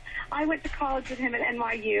talent. I went to college with him at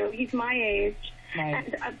NYU. He's my age. Right.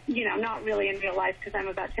 And, you know, not really in real life because I'm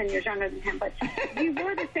about 10 years younger than him, but we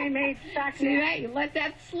were the same age back then. See that? You let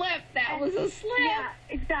that slip. That was a slip. Yeah,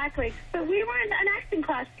 exactly. But we were in an acting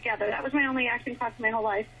class together. That was my only acting class in my whole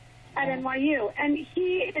life at NYU. And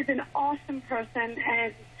he is an awesome person.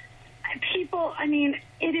 And people, I mean,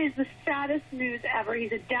 it is the saddest news ever.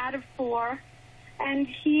 He's a dad of 4. And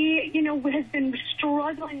he, you know, has been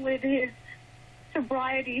struggling with his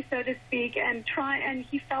sobriety, so to speak, and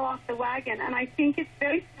he fell off the wagon. And I think it's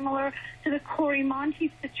very similar to the Corey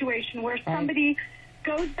Monteith situation, where somebody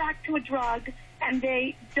goes back to a drug and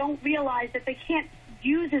they don't realize that they can't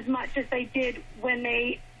use as much as they did when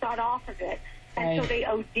they got off of it, and so they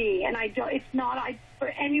OD. And I for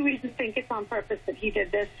any reason think it's on purpose that he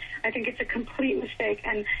did this. I think it's a complete mistake,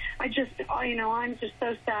 and I'm just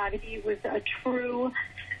so sad. He was a true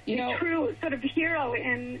sort of hero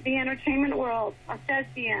in the entertainment world, a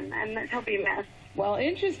thespian, and he'll be missed. Well,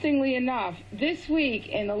 interestingly enough, this week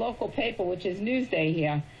in the local paper, which is Newsday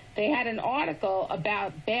here, they had an article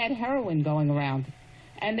about bad heroin going around.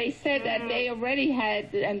 And they said that they already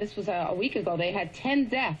had, and this was a week ago, they had 10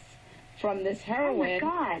 deaths from this heroin. Oh,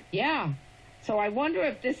 my God. Yeah. So I wonder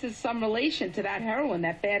if this is some relation to that heroin,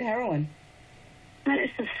 that bad heroin. That is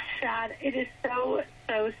so sad. It is so,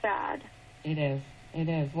 so sad. It is. It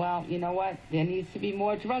is. Well, you know what? There needs to be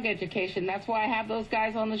more drug education. That's why I have those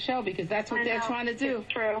guys on the show, because that's what they're trying to do.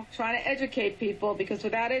 It's true. Trying to educate people, because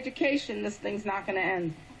without education, this thing's not going to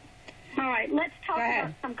end. All right, let's talk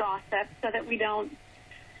about some gossip so that we don't...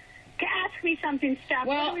 Ask me something, Steph.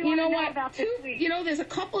 Well, you know what? You know, there's a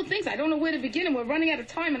couple of things. I don't know where to begin, and we're running out of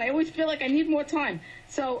time, and I always feel like I need more time.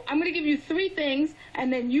 So I'm going to give you 3 things,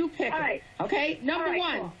 and then you pick it. Okay? Number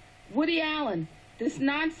 1, cool. Woody Allen. This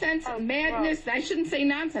nonsense, madness. Gross. I shouldn't say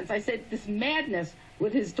nonsense. I said this madness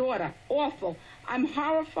with his daughter. Awful. I'm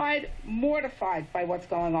horrified, mortified by what's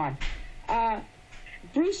going on.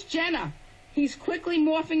 Bruce Jenner. He's quickly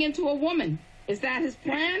morphing into a woman. Is that his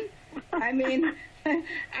plan? I mean...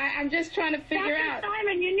 I'm just trying to figure out.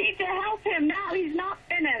 Simon, you need to help him now. He's not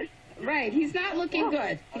finished. Right. He's not looking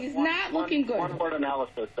good. He's not looking good. One word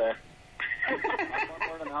analysis there. One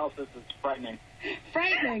word analysis is frightening.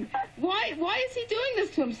 Frightening. Why is he doing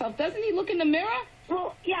this to himself? Doesn't he look in the mirror?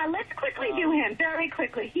 Well, yeah. Let's quickly do him very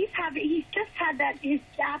quickly. He's just had his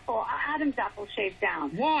Adam's apple shaved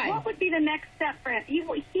down. Why? What would be the next step for him?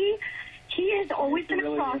 He has always been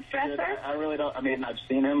a cross-dresser. I really don't. I mean, I've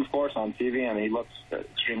seen him, of course, on TV, and he looks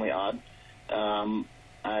extremely odd.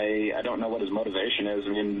 I don't know what his motivation is. I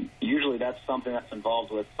mean, usually that's something that's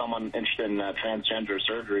involved with someone interested in transgender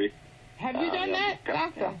surgery. Have you done that,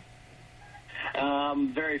 doctor?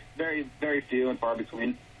 Very, very, very few and far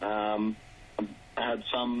between. I'm had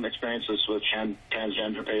some experiences with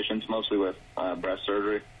transgender patients, mostly with breast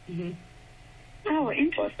surgery. Mm-hmm. Oh,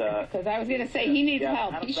 interesting. Because I was going to say, he needs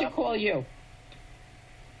help. He should call you.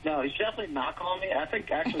 No, he's definitely not calling me. I think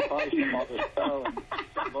actually probably some other show,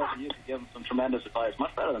 and both of you could give him some tremendous advice.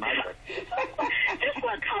 Much better than I could. Just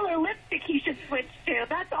what color lipstick he should switch to.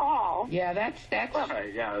 That's all. Yeah, that's. Well,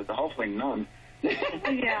 yeah, hopefully none.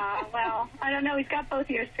 Yeah, well, I don't know. He's got both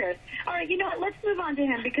ears pierced. All right, you know what? Let's move on to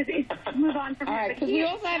him because move on from him. All right, because we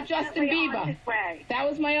also have Justin Bieber. That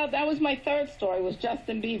was my third story. Was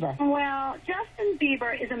Justin Bieber? Well, Justin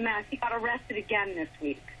Bieber is a mess. He got arrested again this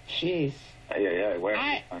week. Jeez. Yeah. Where?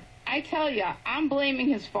 I tell you, I'm blaming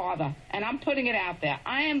his father, and I'm putting it out there.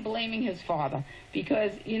 I am blaming his father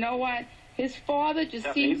because you know what? His father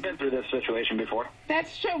just seems... You've been through this situation before.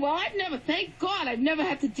 That's true. Well, thank God, I've never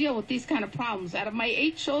had to deal with these kind of problems. Out of my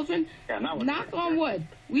 8 children, knock on wood,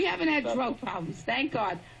 we haven't had drug problems, thank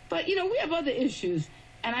God. But, you know, we have other issues,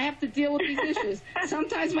 and I have to deal with these issues.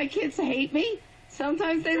 Sometimes my kids hate me.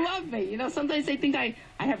 Sometimes they love me. You know, sometimes they think I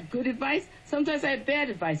have good advice. Sometimes I have bad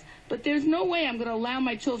advice. But there's no way I'm going to allow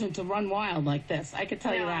my children to run wild like this. I can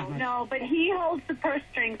tell you that much. No, but he holds the purse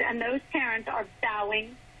strings, and those parents are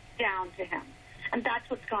bowing down to him. And that's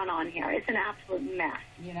what's gone on here. It's an absolute mess.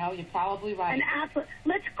 You know, you're probably right.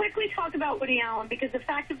 Let's quickly talk about Woody Allen, because the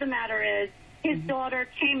fact of the matter is his daughter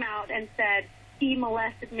came out and said, he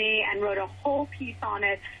molested me, and wrote a whole piece on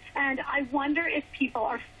it. And I wonder if people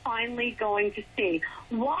are finally going to see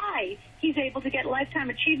why he's able to get Lifetime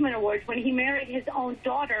Achievement Awards when he married his own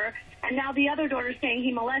daughter, and now the other daughter is saying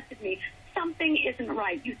he molested me. Something isn't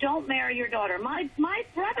right. You don't marry your daughter. My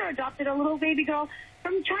brother adopted a little baby girl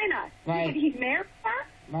from China. Right. Did he marry her?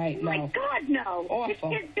 Right, My God, no.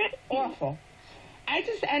 Awful. It's his baby. Awful.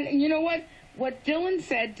 And you know what? What Dylan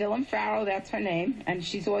said, Dylan Farrow, that's her name, and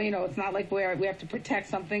she's all, you know, it's not like we have to protect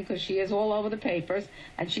something because she is all over the papers,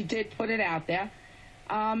 and she did put it out there.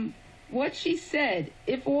 What she said,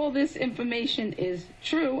 if all this information is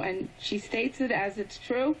true, and she states it as it's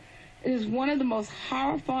true, it is one of the most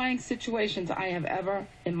horrifying situations I have ever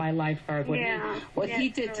in my life heard. What he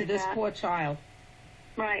did to this poor child.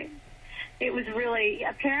 Right. It was really,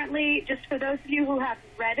 apparently, just for those of you who haven't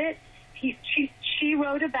read it, she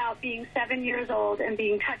wrote about being 7 years old and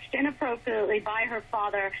being touched inappropriately by her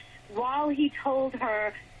father while he told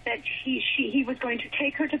her that he was going to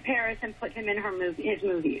take her to Paris and put him in his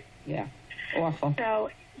movies. Yeah, awful.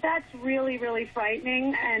 So that's really, really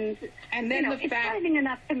frightening, and then it's frightening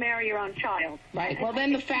enough to marry your own child. Right. Well,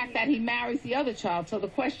 then the fact that he marries the other child. So the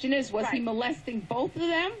question is, was he molesting both of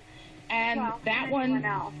them? And that one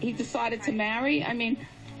he decided to marry? I mean,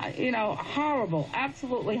 you know, horrible,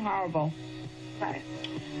 absolutely horrible.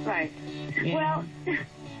 Right. Yeah. Well,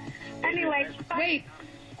 anyway. Wait,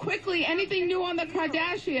 quickly, anything new on the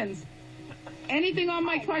Kardashians? Anything on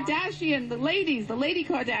my Kardashian, the lady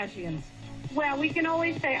Kardashians? Well, we can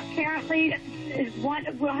always say, apparently,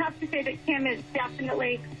 we'll have to say that Kim is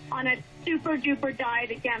definitely on a super-duper diet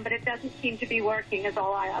again, but it doesn't seem to be working, is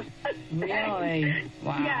all I have to say. Really?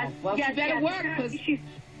 Wow. Yes, well, she better work, because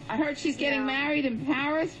I heard she's getting married in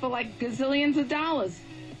Paris for, like, gazillions of dollars.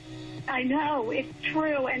 I know, it's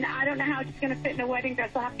true, and I don't know how she's going to fit in a wedding dress.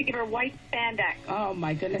 I'll have to give her white spandex. Oh,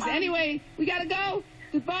 my goodness. Anyway, we got to go.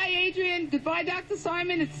 Goodbye, Adrienne. Goodbye, Dr.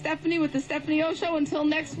 Simon. It's Stephanie with the Stephanie O Show. Until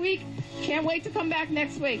next week. Can't wait to come back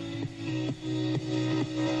next week.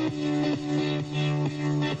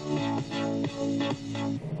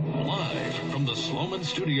 Live from the Sloman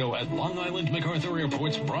Studio at Long Island MacArthur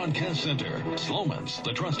Airport's Broadcast Center. Sloman's,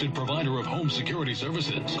 the trusted provider of home security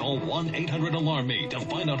services. Call 1-800-ALARM-ME to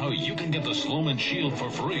find out how you can get the Sloman Shield for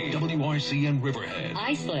free. WRCN Riverhead,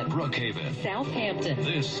 Islip, Brookhaven, Southampton.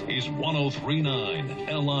 This is 103.9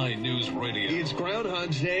 LI News Radio. It's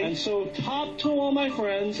Groundhog's Day. And so, top to all my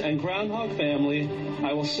friends and Groundhog family,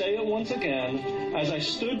 I will say it once again. As I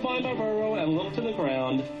stood by my burrow and looked to the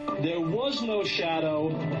ground, there was no shadow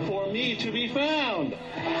for me to be found.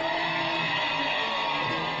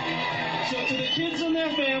 So to the kids and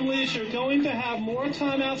their families, you're going to have more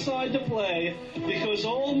time outside to play because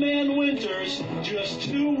Old Man Winter's just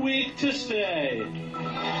too weak to stay.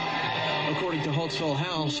 According to Holtzville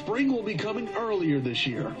House, spring will be coming earlier this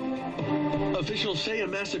year. Officials say a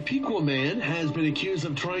Massapequa man has been accused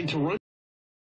of trying to run